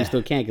 but that's why we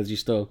still can't, because you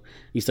still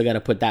got to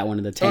put that one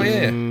in the tank. Oh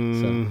yeah.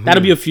 So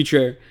that'll be a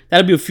future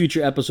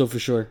episode for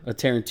sure, a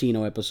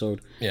Tarantino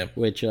episode. Yeah.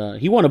 Which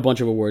he won a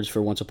bunch of awards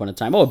for Once Upon a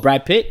Time. Oh,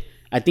 Brad Pitt,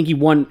 I think he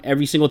won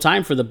every single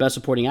time for the best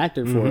supporting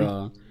actor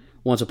for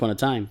Once Upon a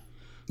Time.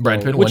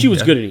 Brad Pitt, which he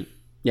was good in it.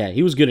 Yeah,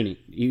 he was good in it.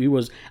 He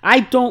was. I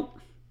don't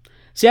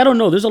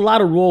know. There's a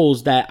lot of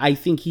roles that I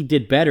think he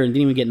did better and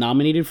didn't even get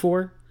nominated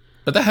for.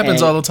 But that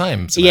happens all the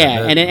time. So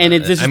and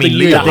this is the year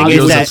Leo that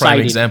Hollywood is a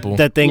prime example.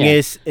 The thing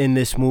is, in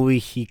this movie,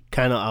 he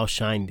kind of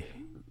outshined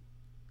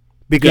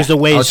because the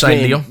way it's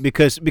written, Leo?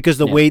 because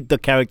the way the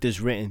character is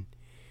written.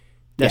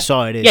 That's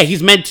all it is. Yeah,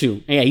 he's meant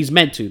to. Yeah, he's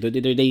meant to.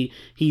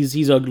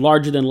 He's a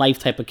larger than life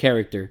type of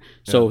character,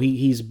 so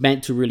he's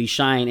meant to really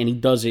shine, and he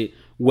does it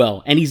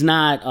well. And he's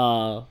not.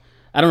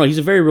 I don't know. He's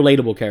a very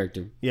relatable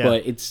character. Yeah.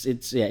 But it's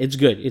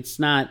good. It's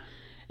not.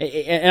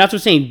 And that's what I'm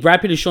saying.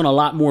 Brad Pitt has shown a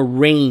lot more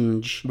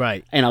range,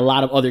 right, and a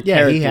lot of other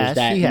characters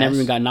that never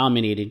even got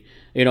nominated.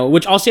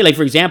 Which I'll say, like,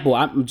 for example,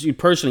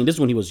 personally, this is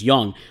when he was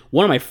young.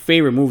 One of my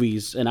favorite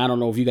movies, and I don't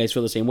know if you guys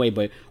feel the same way,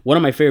 but one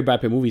of my favorite Brad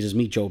Pitt movies is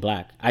Meet Joe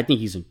Black. I think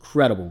he's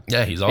incredible.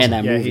 Yeah, he's awesome. In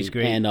that movie. He's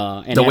great. And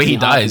the way he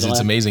dies,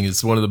 it's amazing.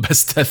 It's one of the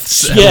best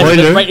deaths. Yeah,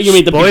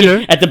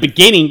 spoiler. At the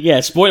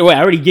beginning, spoiler. Wait,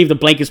 I already gave the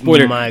blanket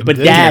spoiler, but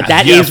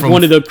that is from,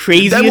 one of the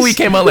craziest. That movie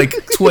came out like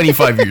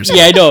 25 years ago.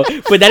 Yeah, I know,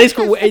 but that is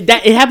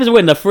that. It happens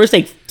when the first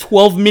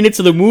 12 minutes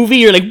of the movie,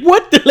 you're like,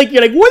 what?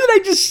 You're like, what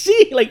did I just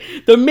see? Like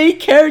the main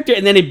character,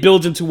 and then it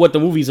builds into what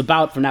the movie's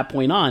about from that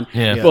point on.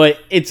 Yeah. But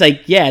it's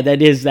like,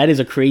 that is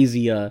a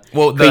crazy.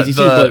 Crazy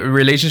the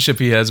relationship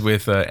he has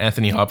with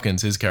Anthony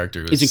Hopkins, his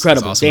character, is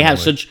incredible. Awesome.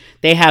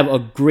 They have a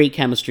great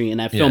chemistry in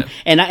that film,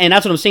 and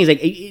that's what I'm saying. Is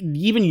like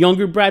even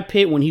younger Brad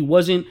Pitt, when he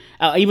wasn't,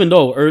 even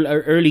though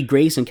early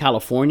Grace in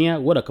California,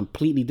 what a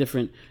completely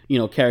different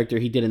character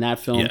he did in that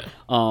film.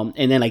 Yeah.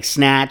 And then like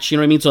Snatch, you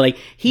know what I mean? So like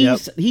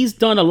he's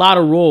done a lot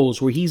of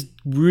roles where he's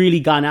really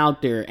gone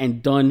out there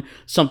and done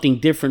something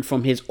different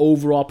from his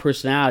overall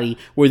personality,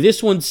 where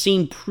this one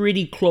seemed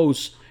pretty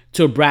close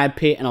to Brad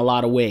Pitt in a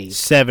lot of ways.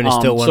 Seven is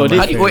still one of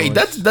my favorites. Wait,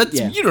 that's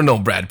you don't know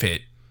Brad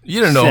Pitt.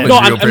 You don't know his real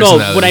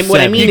personality.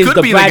 What I mean he is could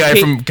the be Brad the guy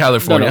Pitt, from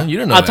California. You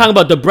don't know. I'm talking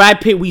about the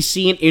Brad Pitt we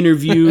see in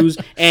interviews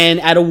and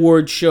at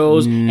award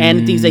shows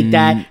and things like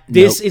that.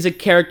 This is a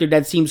character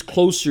that seems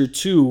closer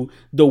to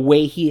the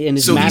way he and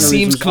his mannerisms he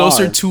seems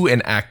closer to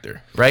an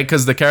actor, right?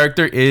 Because the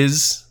character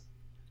is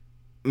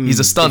he's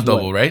a stunt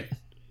double, right?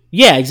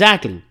 Yeah,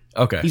 exactly.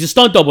 Okay, he's a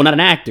stunt double, not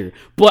an actor.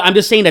 But I'm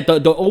just saying that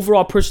the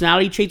overall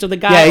personality traits of the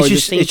guy. Yeah,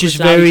 it's just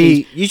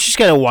very. You just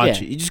gotta watch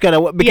it. You just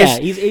gotta because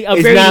he's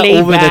a very not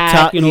over the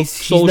top.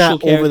 He's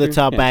not over the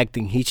top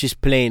acting. He's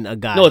just playing a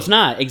guy. No, it's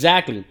not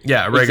exactly.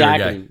 Yeah, a regular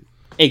guy.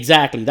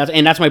 Exactly.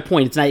 That's my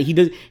point. It's not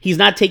he's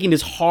not taking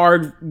this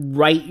hard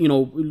right,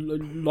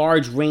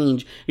 large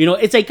range.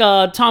 It's like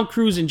Tom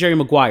Cruise and Jerry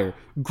Maguire.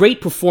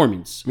 Great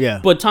performance. Yeah.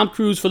 But Tom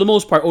Cruise, for the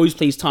most part, always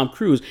plays Tom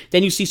Cruise.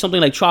 Then you see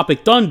something like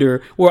Tropic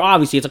Thunder, where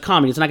obviously it's a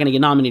comedy. It's not going to get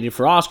nominated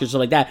for Oscars, stuff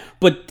like that.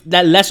 But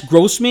that Les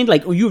Grossman,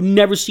 like, you've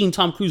never seen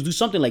Tom Cruise do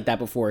something like that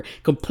before.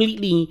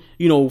 Completely,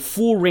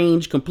 full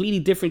range, completely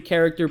different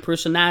character,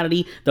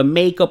 personality, the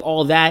makeup,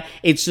 all that.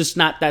 It's just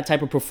not that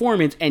type of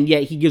performance. And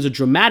yet he gives a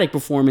dramatic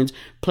performance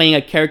playing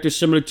a character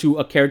similar to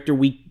a character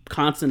we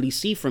constantly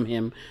see from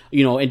him,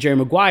 and Jerry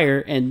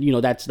Maguire, and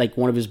that's like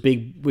one of his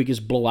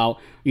biggest blowout,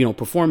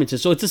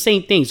 performances. So it's the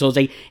same thing. So it's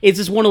like it's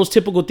just one of those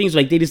typical things.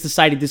 Like they just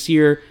decided this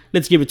year,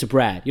 let's give it to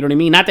Brad. You know what I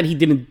mean? Not that he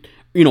didn't,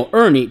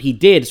 earn it. He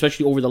did,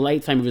 especially over the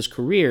lifetime of his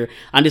career.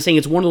 I'm just saying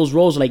it's one of those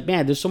roles. Like,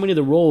 man, there's so many of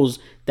the roles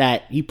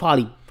that he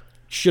probably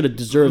should have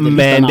deserved it.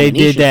 Man, they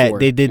did that.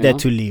 They did that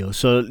to Leo.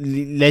 So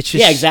let's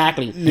just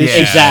exactly.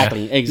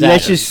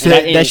 Let's just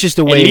that's just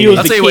the way.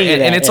 I'll tell you what,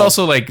 and it's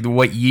also like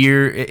what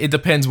year. It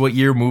depends what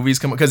year movies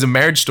come out. Because A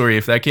Marriage Story,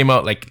 if that came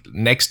out like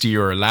next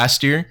year or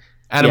last year,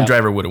 Adam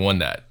Driver would have won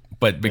that.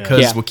 But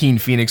because Joaquin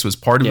Phoenix was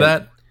part of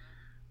that,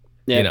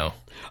 you know.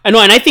 I know,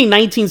 and I think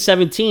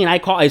 1917.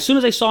 As soon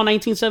as I saw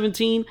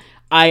 1917,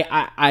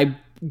 I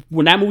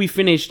when that movie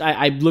finished,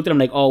 I looked at him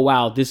like, oh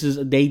wow,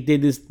 they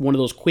did this one of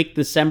those quick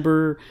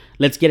December,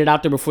 let's get it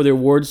out there before the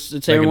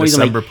awards ceremonies.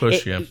 Like a December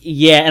push,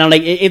 and I'm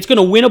like, it's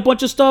gonna win a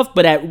bunch of stuff,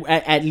 but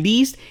at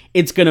least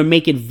it's gonna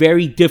make it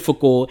very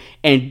difficult,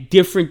 and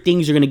different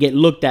things are gonna get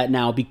looked at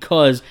now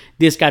because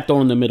this got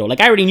thrown in the middle. Like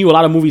I already knew a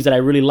lot of movies that I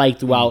really liked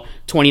throughout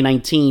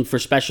 2019 for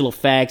special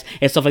effects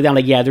and stuff like that. I'm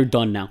like, yeah, they're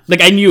done now.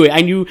 Like I knew it.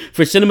 I knew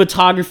for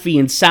cinematography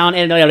and sound,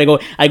 and I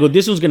go,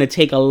 this one's gonna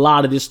take a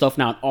lot of this stuff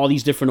now, all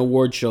these different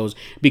award shows,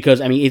 because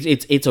I mean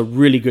it's a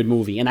really good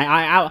movie, and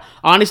I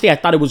honestly I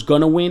thought it was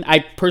gonna win. I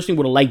personally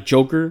would have liked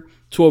Joker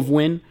to have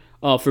won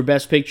for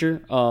Best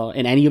Picture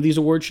in any of these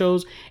award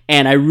shows,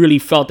 and I really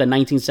felt that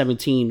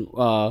 1917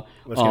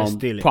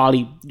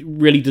 probably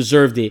really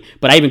deserved it.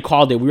 But I even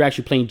called it. We were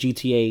actually playing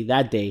GTA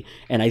that day,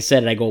 and I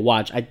said it. I go,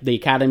 watch the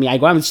Academy. I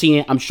haven't seen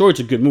it. I'm sure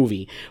it's a good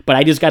movie, but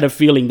I just got a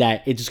feeling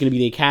that it's just going to be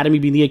the Academy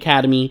being the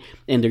Academy,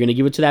 and they're going to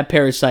give it to that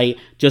Parasite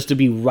just to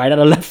be right out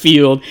of left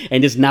field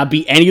and just not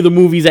be any of the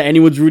movies that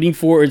anyone's rooting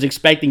for or is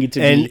expecting it to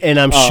be. And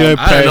I'm sure Parasite.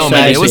 I don't know,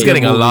 man. It was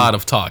getting a lot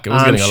of talk.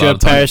 I'm sure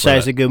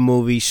Parasite's a good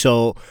movie.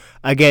 So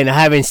again, I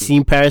haven't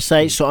seen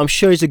Parasite, so I'm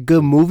sure it's a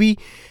good movie.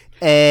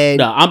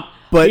 And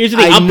but here's the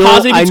thing,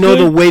 I know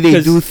the way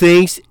they do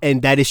things,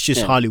 and that is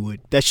just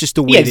Hollywood. That's just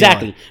the way. Yeah,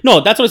 exactly.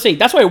 No, that's what I'm saying.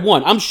 That's why it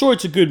won. I'm sure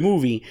it's a good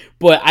movie,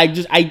 but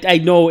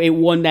I know it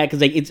won that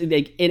because like it's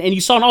like, and you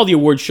saw in all the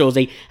award shows.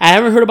 Like I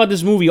haven't heard about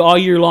this movie all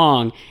year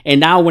long, and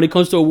now when it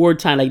comes to award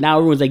time, like now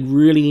everyone's like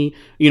really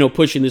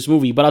pushing this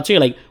movie. But I'll tell you,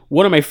 like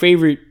one of my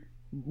favorite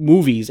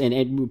movies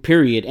and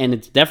period, and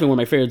it's definitely one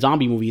of my favorite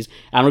zombie movies.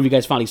 I don't know if you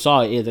guys finally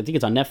saw it. I think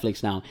it's on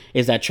Netflix now.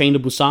 Is that Train to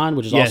Busan,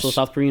 which is also a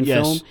South Korean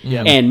film?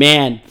 Yeah. And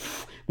man,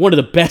 one of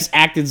the best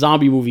acted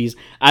zombie movies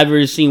I've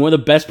ever seen. One of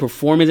the best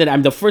performances. I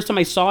mean, the first time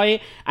I saw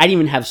it, I didn't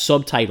even have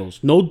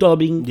subtitles, no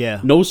dubbing,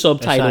 no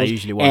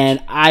subtitles,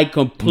 and I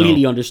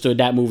completely understood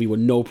that movie with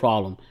no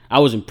problem. I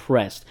was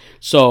impressed.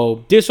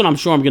 So this one, I'm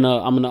sure I'm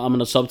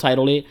gonna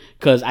subtitle it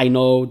because I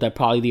know that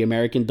probably the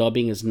American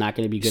dubbing is not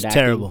gonna be good. It's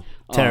terrible.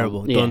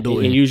 Terrible. Don't do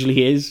it. It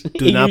usually is.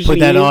 Do not put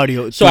that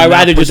audio. So I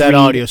rather just that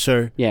audio,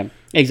 sir. Yeah,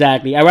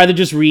 exactly. I rather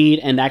just read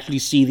and actually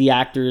see the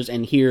actors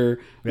and hear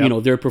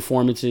their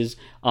performances.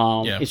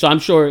 So I'm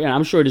sure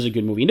it is a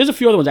good movie. And there's a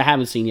few other ones I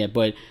haven't seen yet,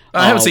 but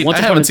I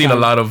haven't seen a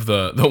lot of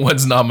the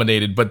ones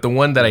nominated. But the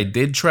one that I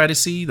did try to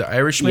see, The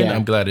Irishman,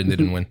 I'm glad it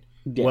didn't win.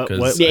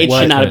 It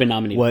should not have been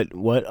nominated.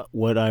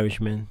 What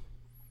Irishman?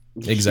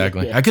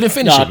 Exactly. I couldn't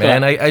finish it,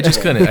 man. I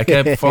just couldn't. I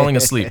kept falling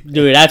asleep.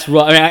 Dude, that's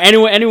rough. I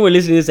mean, anyone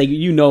listening to this, like,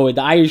 it.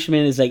 The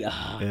Irishman is like,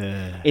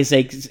 it's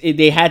like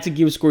they had to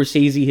give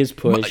Scorsese his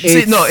push.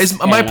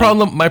 My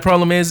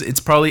problem is it's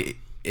probably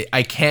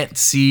I can't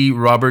see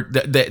Robert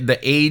the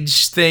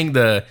age thing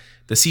the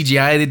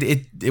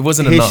CGI it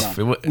wasn't enough.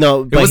 It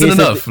wasn't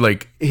enough.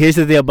 Like here's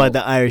the thing about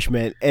The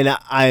Irishman, and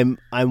I'm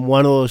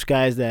one of those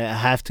guys that I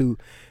have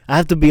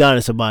to be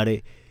honest about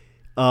it.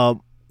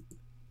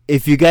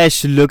 If you guys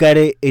should look at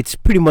it, it's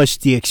pretty much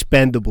The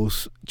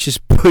Expendables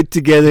just put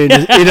together in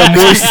a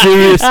more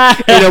serious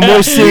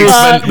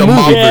the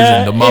mob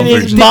version. The mob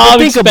version.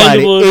 Think about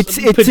it. It's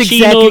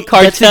Pacino,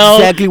 Cartel, that's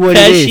exactly what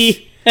Pesci. It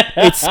is.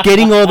 It's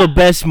getting all the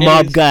best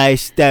mob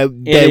guys that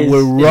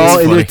were raw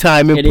in their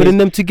time and putting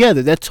them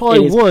together. That's all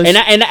it was. And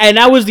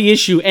that was the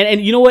issue.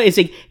 And you know what? It's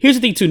like, here's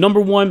the thing too. Number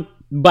one,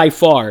 by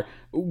far,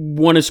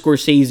 one of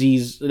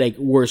Scorsese's like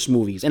worst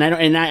movies, and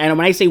when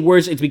I say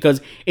worst, it's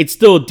because it's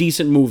still a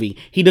decent movie.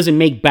 He doesn't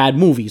make bad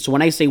movies, so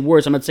when I say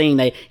worst, I'm not saying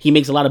that he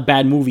makes a lot of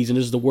bad movies and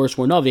this is the worst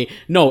one of it.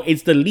 No,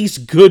 it's the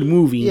least good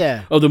movie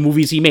of the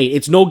movies he made.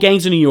 It's no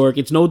Gangs of New York,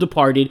 it's no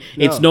Departed,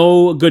 it's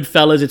no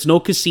Goodfellas, it's no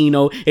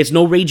Casino, it's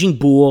no Raging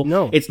Bull.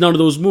 No, it's none of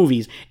those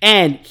movies.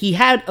 And he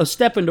had a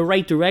step in the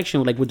right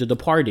direction, like with The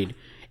Departed.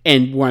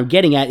 And where I'm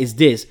getting at is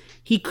this: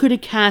 he could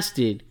have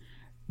casted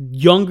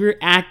younger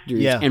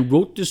actors and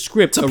wrote the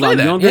script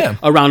around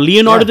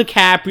Leonardo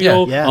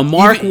DiCaprio, a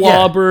Mark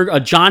Wahlberg, a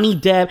Johnny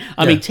Depp.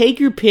 I mean, take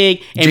your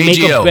pick and JGL,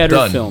 make a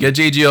better film. Get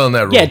JGL in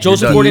that role. Yeah,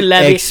 Joseph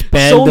Gordon-Levitt.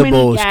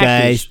 Expendables,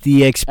 guys.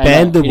 The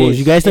Expendables.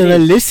 You guys are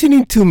not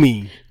listening to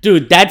me.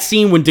 Dude, that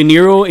scene when De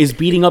Niro is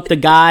beating up the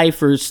guy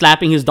for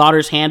slapping his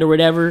daughter's hand or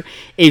whatever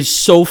is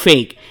so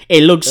fake.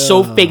 It looks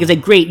so fake. It's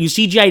like, great, you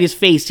CGI'd his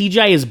face,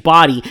 CGI his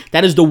body.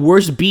 That is the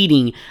worst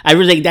beating. I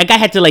was like, that guy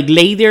had to like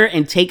lay there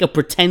and take a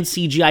pretend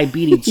CGI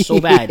beating so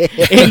bad.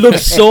 It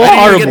looks so horrible.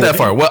 I didn't get that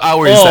far. What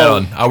hour is that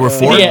on? Hour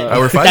 4?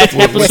 Hour 5? That's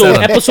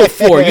episode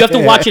 4. You have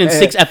to watch it in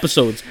 6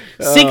 episodes.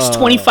 6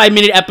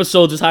 25-minute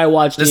episodes is how I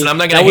watched it. Listen, I'm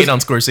not going to hate on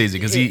Scorsese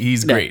because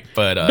he's great.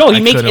 But no,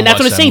 he makes, and that's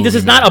what I'm saying. This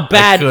is not a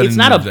bad. It's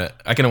not a.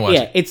 I couldn't watch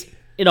it. It's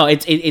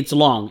it's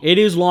long. It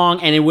is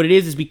long, and what it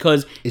is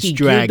because he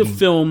geared the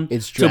film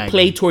to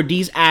play toward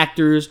these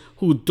actors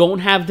who don't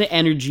have the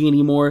energy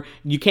anymore.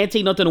 You can't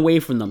take nothing away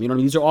from them. You know,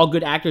 these are all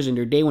good actors in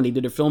their day when they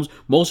did their films.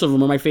 Most of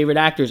them are my favorite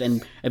actors,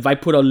 and if I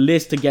put a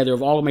list together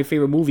of all of my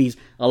favorite movies,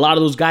 a lot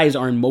of those guys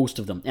are in most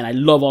of them, and I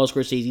love all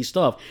Scorsese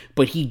stuff.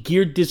 But he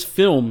geared this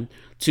film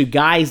to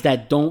guys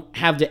that don't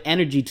have the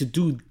energy to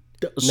do.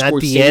 Not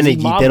the energy.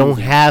 They don't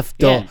have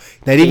the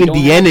not even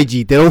the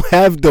energy. They don't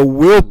have the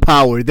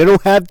willpower. They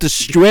don't have the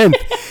strength.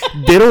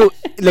 They don't.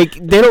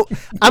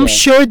 I'm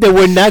sure they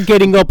were not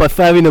getting up at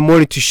 5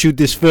 a.m. to shoot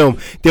this film.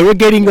 They were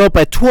getting up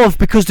at 12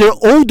 because they're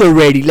old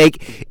already.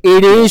 Like,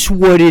 it is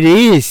what it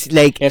is.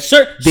 Like, they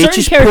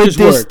just put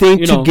this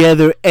thing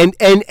together, and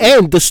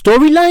the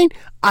storyline.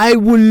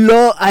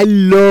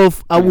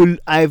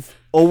 I've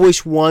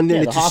always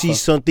wanted to see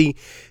something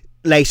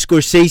like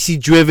Scorsese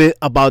driven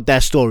about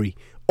that story.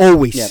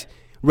 Always,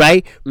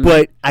 right? Mm-hmm.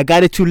 But I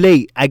got it too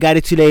late.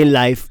 In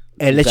life,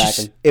 and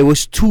it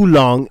was too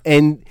long,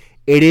 and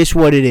it is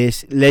what it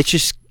is.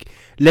 Let's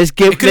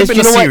give. It could have been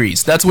a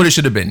series. That's what it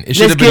should have been. It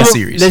should have been a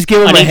series. Let's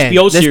give him a hand.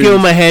 Let's give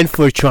him a hand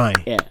for trying.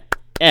 Yeah.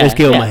 Let's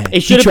give him a hand.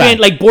 It should have been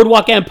like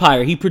Boardwalk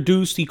Empire. He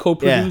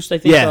co-produced, I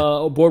think,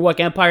 Boardwalk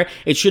Empire.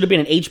 It should have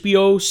been an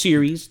HBO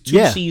series,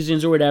 2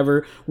 seasons or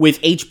whatever,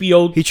 with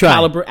HBO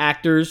caliber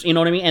actors. You know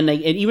what I mean? And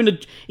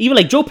even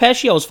like Joe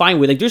Pesci, I was fine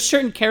with. Like, there's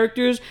certain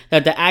characters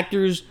that the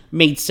actors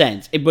made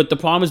sense, but the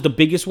problem is the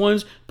biggest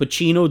ones: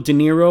 Pacino, De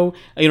Niro.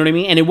 You know what I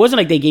mean? And it wasn't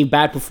like they gave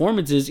bad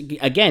performances.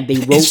 Again, they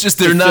wrote. It's just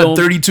they're not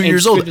 32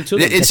 years old.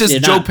 It's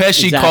just Joe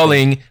Pesci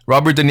calling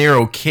Robert De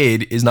Niro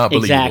kid is not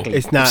believable. Exactly.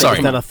 It's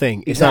not a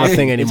thing. It's not a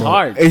thing anymore. It's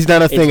hard. It's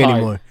not a thing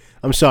anymore.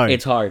 I'm sorry.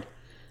 It's hard.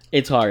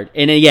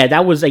 And then,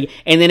 that was like,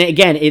 and then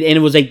again, it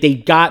was like they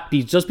got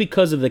just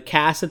because of the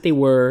cast that they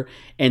were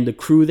and the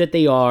crew that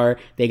they are,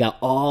 they got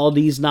all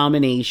these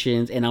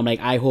nominations, and I'm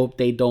like, I hope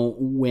they don't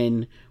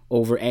win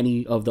over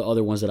any of the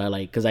other ones that I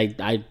like, because I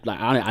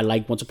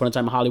like Once Upon a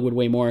Time in Hollywood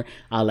way more.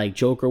 I like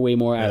Joker way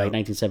more. I like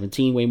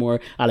 1917 way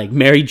more. I like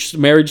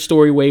Marriage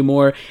Story way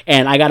more.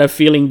 And I got a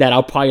feeling that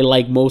I'll probably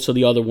like most of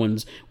the other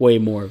ones way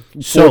more.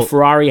 So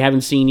Ferrari,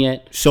 haven't seen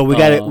yet. So we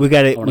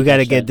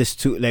gotta get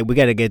this we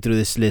gotta get through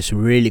this list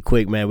really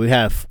quick, man.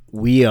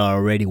 We are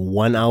already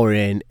 1 hour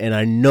in, and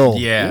I know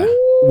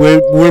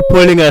we're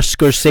pulling a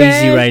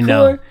Scorsese right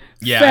now.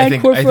 Yeah, I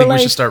think we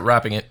should start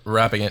wrapping it.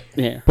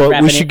 Yeah,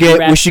 but we should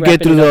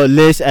get through the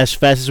list as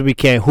fast as we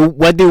can.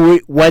 What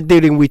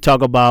didn't we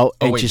talk about?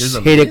 And just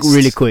hit it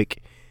really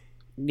quick.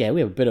 Yeah, we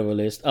have a bit of a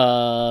list.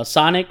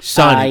 Sonic.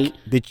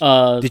 Did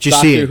you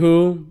see it?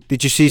 Who?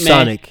 Did you see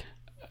Sonic?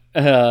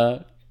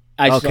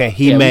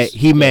 He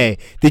may.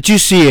 Did you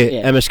see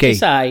it,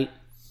 MSK?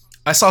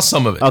 I saw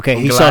some of it. Okay,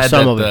 he saw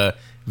some of it.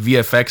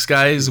 The VFX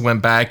guys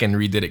went back and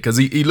redid it because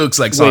he looks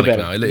like Sonic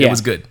now. It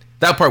was good.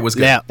 That part was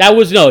good. Yeah. That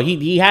was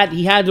he had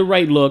the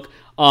right look.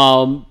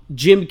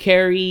 Jim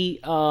Carrey,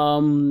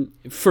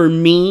 for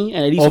me,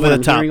 and at least over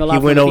the top. He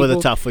went over the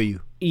top for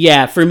you.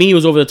 Yeah, for me, it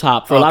was over the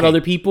top. For a lot of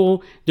other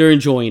people, they're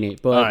enjoying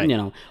it. But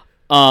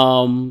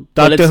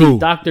Doctor Who.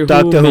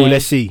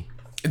 Let's see.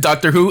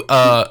 Doctor Who.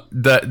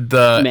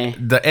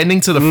 The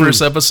ending to the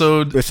first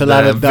episode. There's a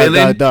lot of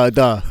villain. What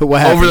happened?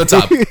 Over the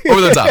top.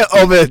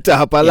 Over the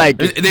top. I like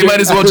it. They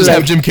might as well just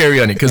have Jim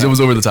Carrey on it because it was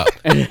over the top.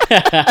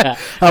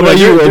 How about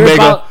you,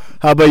 Omega?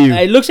 How about you?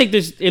 It looks like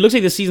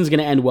the season's going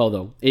to end well,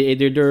 though.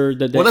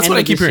 That's what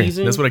I keep hearing.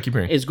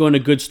 It's going a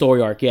good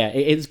story arc. Yeah,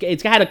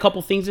 it's had a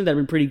couple things in that have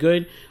been pretty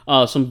good.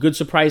 Some good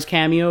surprise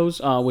cameos,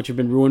 which have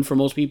been ruined for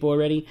most people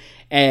already.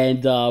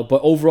 And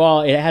but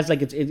overall, it has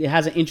it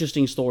has an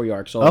interesting story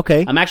arc. So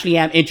I'm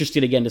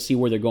interested again to see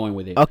where they're going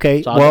with it.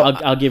 Okay, so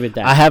I'll give it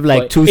that. I have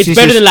like two seasons.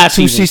 Better than last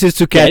season. 2 seasons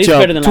to catch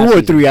up. 2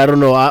 or 3. I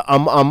don't know. I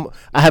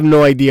have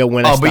no idea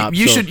when I stopped. But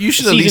you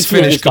should at least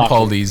finish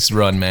Capaldi's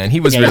run, man. He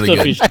was really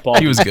good.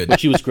 He was good.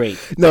 She was great.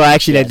 No,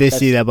 actually, I did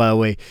see that, by the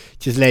way.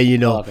 Just letting you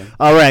know.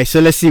 All right, so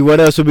let's see. What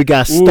else we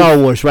got? Star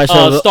Wars, right?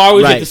 Star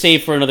Wars we have to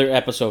save for another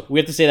episode. We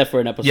have to save that for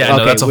an episode. Yeah,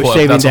 no, that's a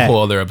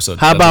whole other episode.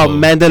 How about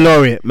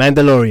Mandalorian?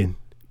 Mandalorian.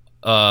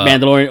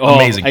 Oh,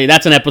 amazing. Hey,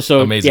 that's an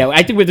episode. Amazing. Yeah, I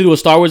think we have to do a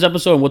Star Wars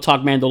episode and we'll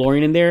talk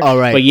Mandalorian in there. All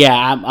right. But yeah,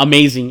 I'm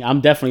amazing.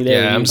 I'm definitely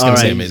there. Yeah, I'm just going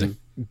to say amazing.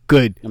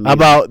 Good. Amazing. How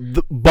about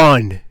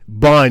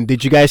Bond?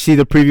 Did you guys see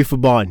the preview for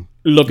Bond?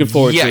 Looking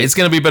forward to it. Yeah, it's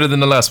going to be better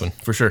than the last one,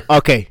 for sure.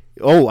 Okay.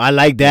 Oh, I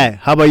like that.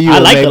 How about you? I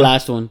like the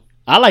last one.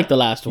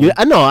 Yeah,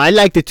 I know. I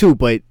liked it too,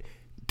 but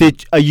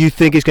you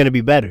think it's going to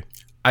be better?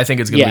 I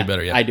think it's going to be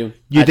better, yeah. I do.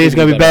 You think it's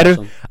going to be better?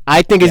 Also.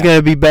 I think it's going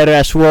to be better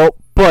as well,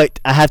 but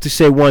I have to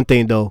say one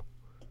thing, though.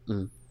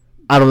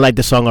 I don't like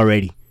the song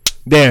already.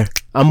 There.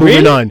 I'm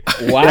moving on.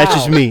 Wow. That's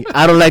just me.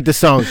 I don't like the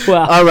song.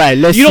 Wow. All right,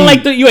 let's see. You don't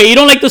like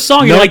the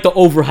song? You don't like the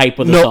overhype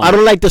of the song? No, I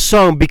don't like the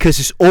song because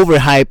it's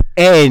overhype,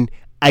 and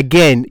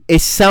again, it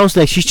sounds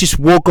like she just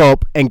woke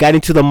up and got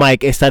into the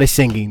mic and started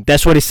singing.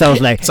 That's what it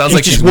sounds like. Sounds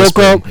like she just woke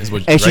up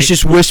and she's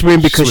just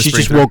whispering because she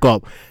just woke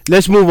up.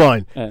 Let's move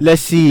on.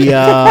 Let's see.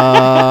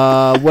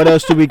 What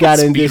else do we got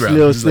in this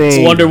little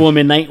thing? Wonder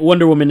Woman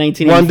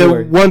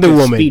 1984. Wonder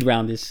Woman. Speed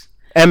round this.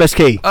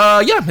 MSK.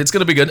 Yeah, it's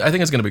gonna be good. I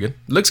think it's gonna be good.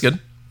 Looks good.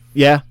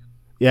 Yeah.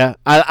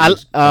 How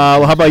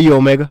about you,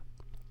 Omega?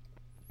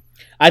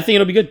 I think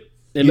it'll be good.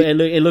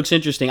 It looks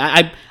interesting.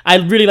 I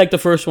really like the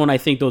first one. I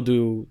think they'll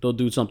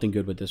do something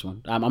good with this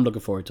one. I'm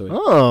looking forward to it.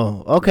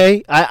 Oh,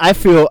 okay. I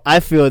feel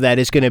that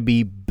it's gonna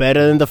be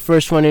better than the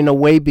first one in a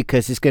way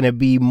because it's gonna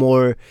be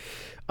more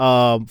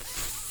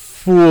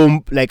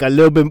full, like a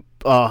little bit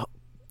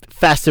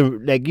faster.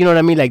 Like, you know what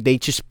I mean? Like they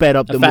just sped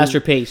up the faster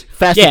pace.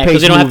 Yeah,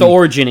 because they don't have to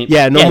origin it.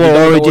 Yeah, no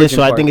more origin.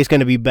 So I think it's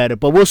gonna be better.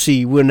 But we'll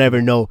see. We'll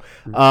never know.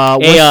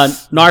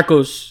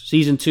 Narcos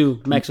season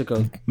 2,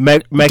 Mexico.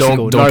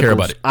 Mexico. Don't care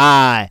about it.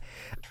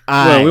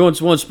 Well, we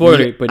won't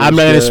spoil it, but I'm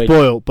not gonna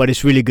spoil, but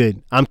it's really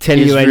good. I'm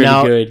telling you right really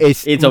now, good.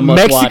 it's a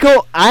must Mexico.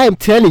 Watch. I am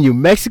telling you,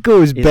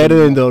 Mexico is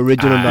better than the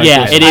original Narcos.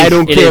 Yeah, it is. I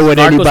don't care what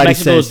anybody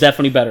Mexico says. Is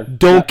definitely better.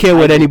 Don't care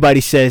what anybody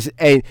says,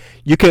 and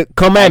you can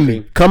come at me,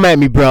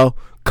 bro.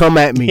 Come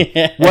at me.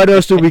 What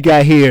else do we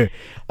got here?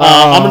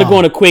 I'm gonna go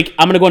on a quick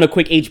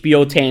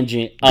HBO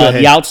tangent.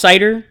 The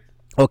Outsider.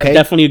 Okay.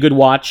 Definitely a good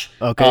watch.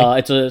 Okay.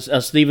 It's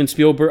a Stephen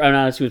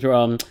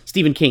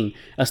King.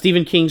 A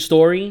Stephen King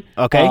story.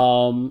 Okay.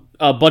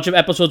 A bunch of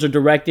episodes are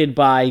directed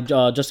by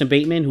Justin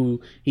Bateman,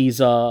 who he's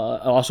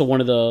also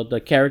one of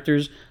the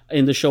characters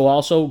in the show.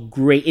 Also,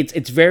 great.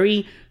 It's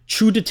very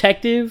True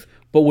Detective,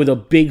 but with a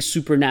big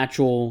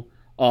supernatural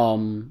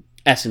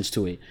essence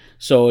to it.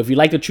 So if you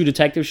like the True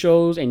Detective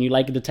shows and you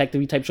like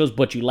detective type shows,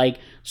 but you like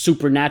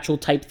supernatural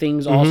type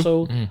things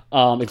also,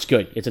 it's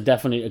good. It's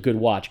definitely a good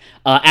watch.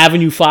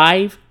 Avenue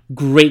 5,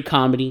 great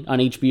comedy on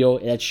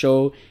HBO. That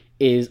show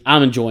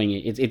I'm enjoying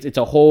it. It's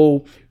a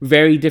whole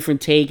very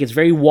different take. It's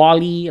very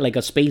WALL-E, like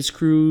a space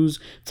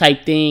cruise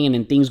type thing, and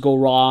then things go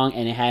wrong,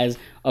 and it has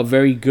a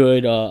very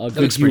good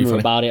good humor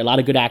about it. A lot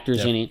of good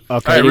actors in it.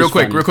 Okay. All right,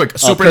 real quick.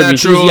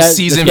 Supernatural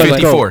season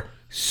 54.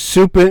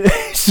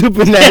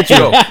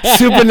 Supernatural. We're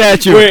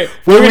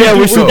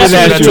with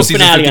Supernatural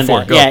finale on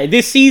that. Yeah,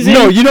 this season.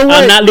 No, you know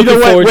what? I'm not looking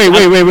forward.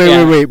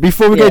 Wait.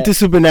 Before we get to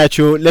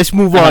Supernatural, let's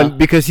move on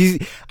because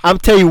I'm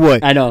telling you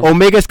what. I know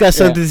Omega's got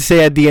something to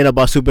say at the end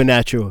about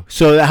Supernatural.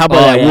 So how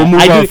about that? Yeah. We'll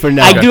move on for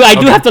now. I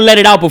do have to let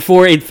it out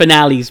before it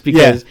finales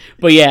because.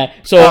 But yeah,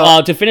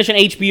 so to finish on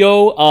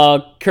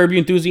HBO, Curb Your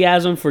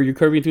Enthusiasm for your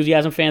Curb Your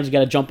Enthusiasm fans, you got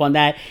to jump on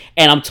that.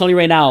 And I'm telling you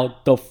right now,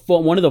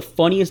 one of the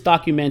funniest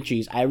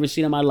documentaries I ever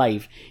seen in my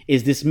life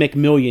is this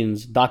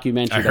McMillions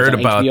documentary. I heard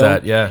about HBO.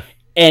 that. Yeah.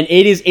 And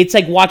it's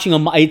like watching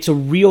it's a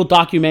real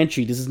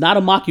documentary. This is not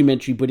a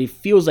mockumentary, but it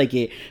feels like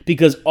it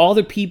because all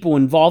the people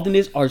involved in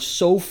this are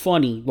so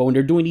funny. But when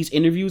they're doing these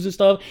interviews and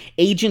stuff,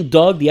 Agent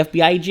Doug, the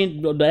FBI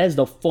agent, that is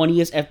the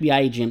funniest FBI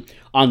agent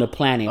on the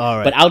planet. All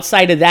right. But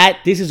outside of that,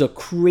 this is a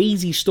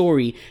crazy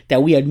story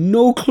that we had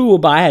no clue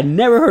about. I had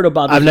never heard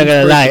about this. I'm not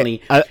gonna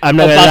personally. lie. I'm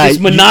not gonna lie. This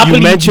Monopoly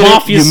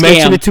mafia scam. You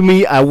mentioned it to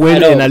me. I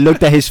went and I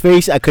looked at his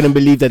face. I couldn't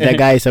believe that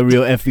guy is a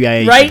real FBI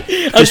agent. Right?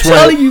 I'm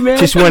telling you, man.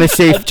 Just want to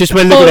say, just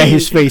when looking at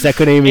his face, I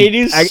couldn't even. It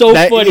is so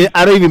funny.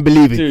 I don't even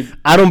believe it. Dude,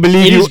 I don't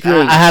believe you.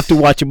 great. I have to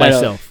watch it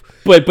myself.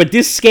 But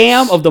this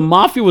scam of the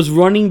mafia was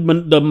running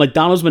the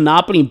McDonald's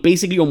monopoly and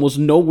basically almost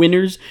no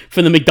winners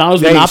from the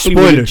McDonald's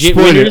monopoly.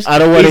 Spoiler. I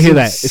don't want to hear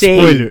that.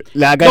 Spoiler.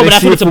 Like, but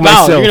that's what it's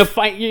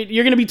about.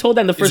 You're gonna be told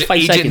that in the first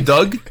 5 seconds. Agent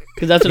Doug?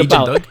 Because that's what it's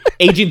about.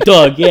 Agent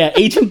Doug. Yeah,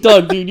 Agent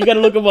Doug, dude. You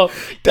gotta look him up.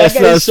 That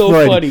guy is so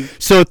funny.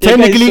 So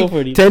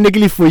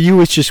technically for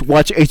you, it's just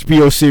watch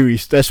HBO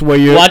series. That's what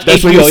you're. Watch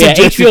that's HBO. What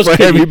you're HBO's for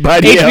killing.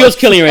 everybody HBO's else.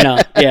 killing it right now.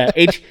 Yeah.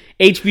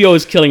 HBO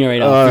is killing it right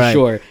now for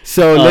sure.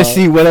 So let's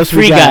see what else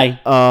we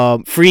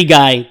got. Free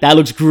Guy. That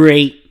looks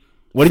great.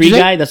 What Free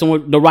Guy. That's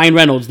the Ryan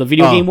Reynolds, the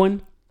video game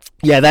one.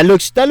 Yeah, that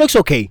looks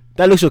okay.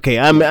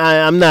 I'm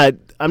not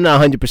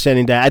 100%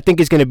 in that. I think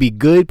it's gonna be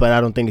good, but I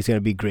don't think it's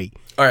gonna be great.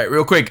 All right,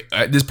 real quick.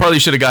 This probably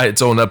should have got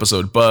its own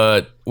episode,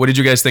 but what did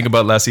you guys think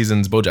about last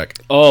season's BoJack?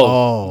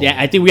 Yeah,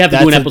 I think we have to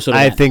do an episode.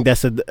 I think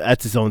that's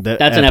its own.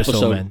 That's an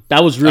episode, man.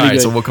 That was really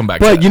good. So we'll come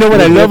back. But you know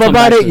what I love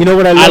about it? You know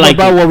what I love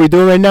about what we're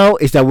doing right now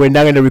is that we're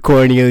not going to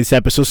record any of this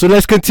episode. So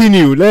let's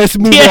continue. Let's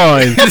move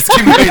on. Let's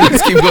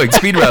keep going.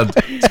 Speed round.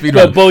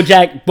 But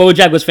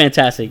BoJack was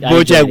fantastic.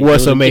 BoJack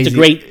was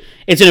amazing.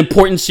 It's an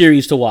important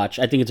series to watch.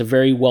 I think it's a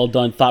very well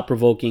done, thought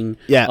provoking,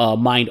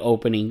 mind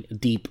opening,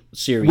 deep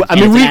series. Well, I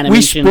mean,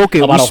 we spoke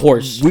about a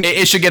horse.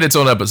 It should get its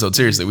own episode.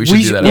 Seriously, we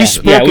should do that. We've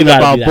spoken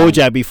about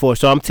BoJack before,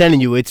 so I'm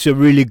telling you, it's a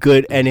really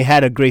good, and it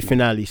had a great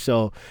finale.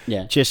 So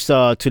just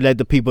to let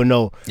the people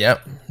know. Yeah,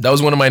 that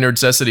was one of my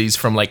nerdcessities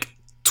from like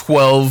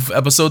 12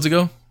 episodes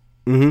ago.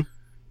 Mm-hmm.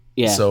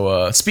 Yeah.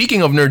 So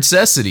speaking of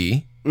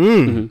nerdcessity.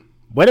 Mm-hmm.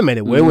 Wait a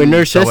minute. We're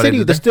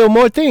Nerdcessity. There's still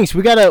more things.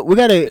 We gotta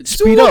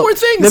speed up. More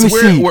things. Let me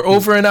see. We're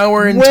over an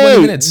hour and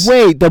 20 minutes.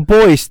 Wait, The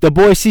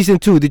Boys season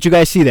 2. Did you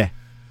guys see that?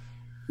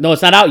 No,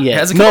 it's not out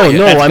yet. No.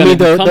 I mean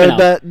the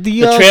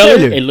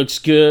trailer. It looks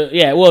good.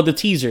 Yeah. Well, the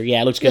teaser.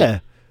 Yeah, it looks good.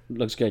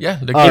 Looks good. Yeah.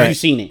 If you've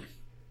seen it,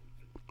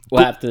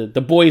 we'll have to. The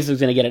Boys is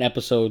gonna get an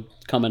episode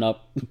coming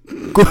up.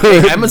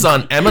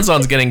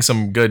 Amazon's getting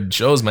some good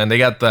shows, man. They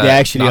got the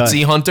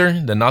Nazi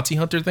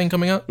Hunter thing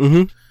coming out.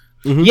 Mm-hmm.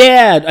 Mm-hmm.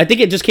 Yeah, I think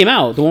it just came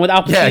out. The one with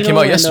Al Pacino. Yeah, it came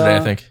out yesterday,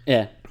 I think.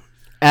 Yeah.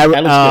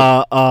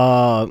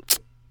 I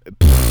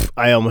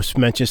almost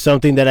mentioned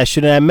something that I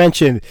shouldn't have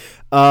mentioned.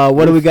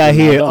 What do we got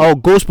here? Oh,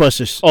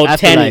 Ghostbusters. Oh,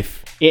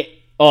 Afterlife.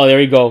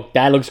 There you go.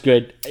 That looks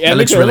good. That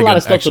looks really a lot good,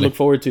 of stuff actually. to look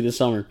forward to this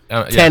summer.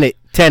 Tenet.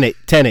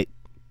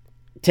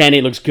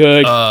 Tenet looks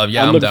good.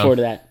 Yeah, I'm looking forward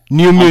to that.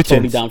 New Mutants.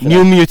 Totally down for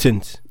New that.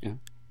 Mutants.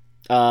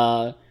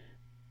 I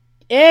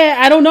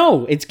don't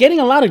know. It's getting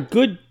a lot of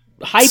good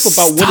hype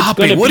about what it's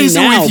going to be now. What is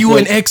it with you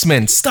and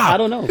X-Men? Stop. I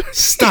don't know.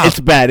 Stop. It's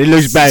bad. It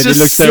looks bad. It Just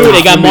looks stop. terrible.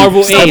 They got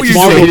Marvel. Stop what It's you're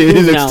Marvel saying. It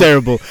approved looks now.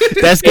 terrible.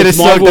 That's gonna It's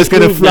suck. Marvel That's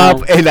gonna approved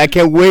flop, now. and I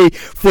can't wait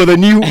for the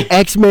new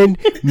X-Men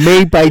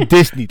made by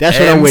Disney. That's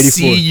what I'm waiting for.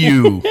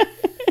 MCU.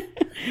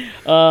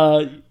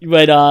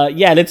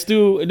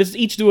 Let's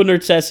each do a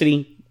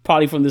necessity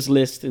probably from this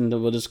list, and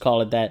we'll just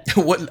call it that.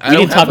 What? We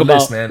didn't talk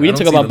about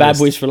Bad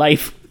Boys for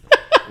Life.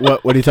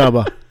 What are you talking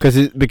about? Because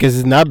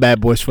it's not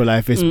Bad Boys for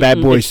Life. It's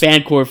Bad Boys. It's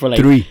Fancore for Life.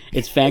 3.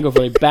 It's Fancore for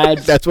Life. Bad.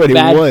 That's what it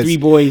Bad was. 3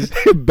 Boys.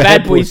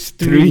 Bad Boys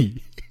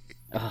 3.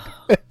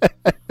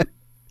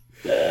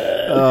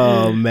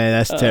 Oh man,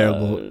 that's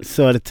terrible.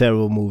 Sort of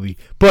terrible movie.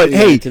 But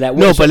hey,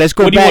 but let's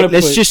go back.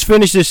 Let's just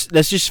finish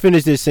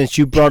this since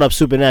you brought up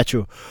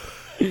Supernatural.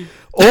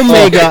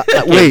 Omega.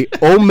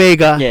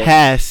 Omega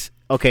has.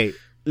 Okay.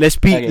 Let's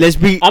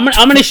be. I'm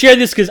gonna share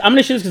this because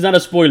it's not a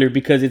spoiler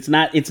because it's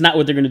not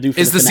what they're gonna do.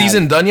 Is the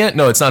season done yet?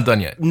 No, it's not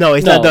done yet. No,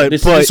 it's not done.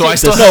 So I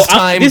still have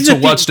time to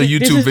watch the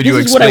YouTube video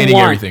explaining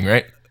everything,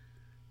 right?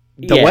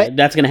 What?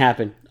 That's gonna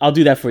happen. I'll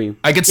do that for you.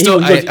 I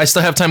still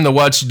have time to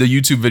watch the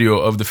YouTube video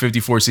of the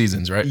 54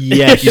 seasons, right?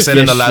 Yes. You said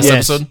in the last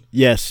episode?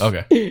 Yes.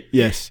 Okay.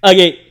 Yes.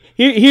 Okay.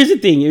 Here's the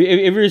thing.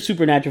 If you're a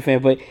Supernatural fan,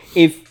 but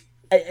if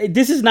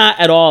this is not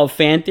at all a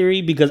fan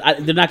theory because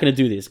they're not going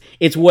to do this.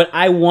 It's what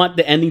I want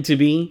the ending to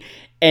be.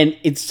 And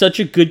it's such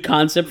a good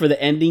concept for the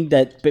ending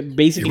that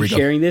basically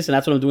sharing this, and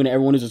that's what I'm doing to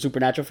everyone who's a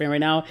Supernatural fan right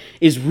now,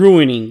 is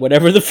ruining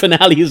whatever the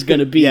finale is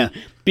going to be. Yeah.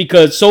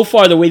 Because so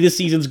far, the way this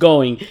season's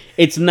going,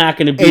 it's not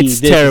going to be it's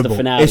terrible. Is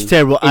the finale. It's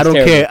terrible. I don't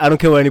care. I don't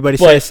care what anybody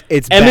says.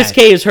 It's MSK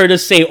bad. has heard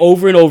us say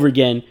over and over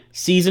again,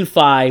 season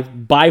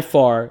 5, by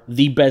far,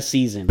 the best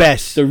season.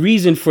 Best. The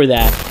reason for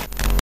that...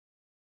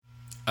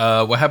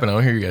 What happened? I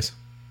don't hear you guys.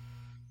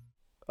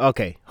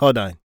 Okay, hold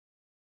on.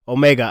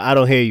 Omega, I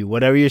don't hear you.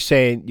 Whatever you're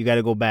saying, you got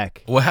to go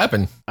back. What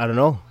happened? I don't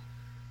know.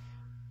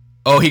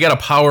 Oh, he got a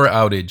power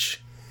outage.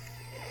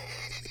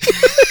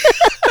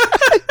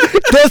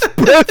 That's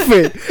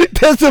perfect.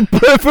 That's a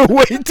perfect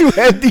way to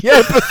end the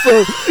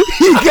episode.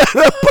 He got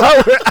a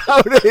power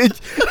outage.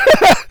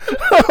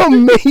 How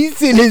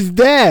amazing is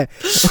that?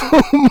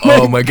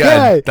 Oh my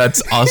God.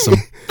 That's awesome.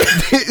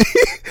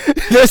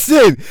 That's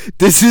it.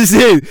 This is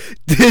it.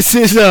 This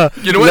is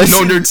You know what?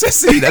 No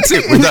necessity. That's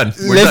it. We're done.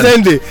 Let's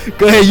end it.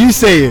 Go ahead. You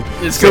say it.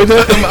 Let's go.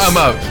 I'm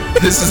out.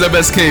 This is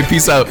MSK.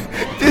 Peace out.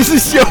 This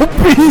is your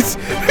peace.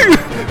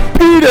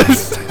 Beat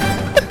us.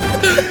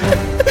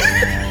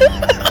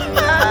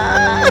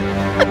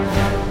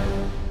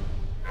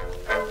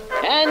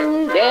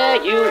 And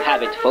there you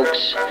have it,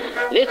 folks.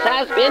 This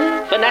has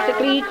been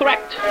Fanatically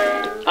Correct.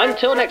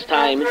 Until next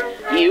time,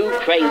 you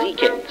crazy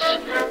kids.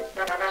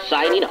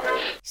 Signing off.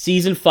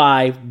 Season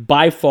 5,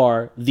 by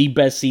far, the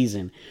best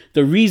season.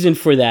 The reason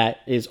for that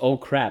is, oh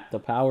crap, the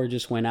power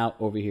just went out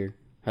over here.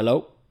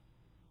 Hello?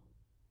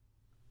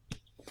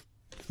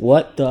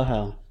 What the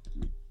hell?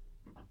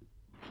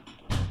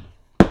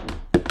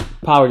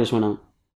 Power just went out.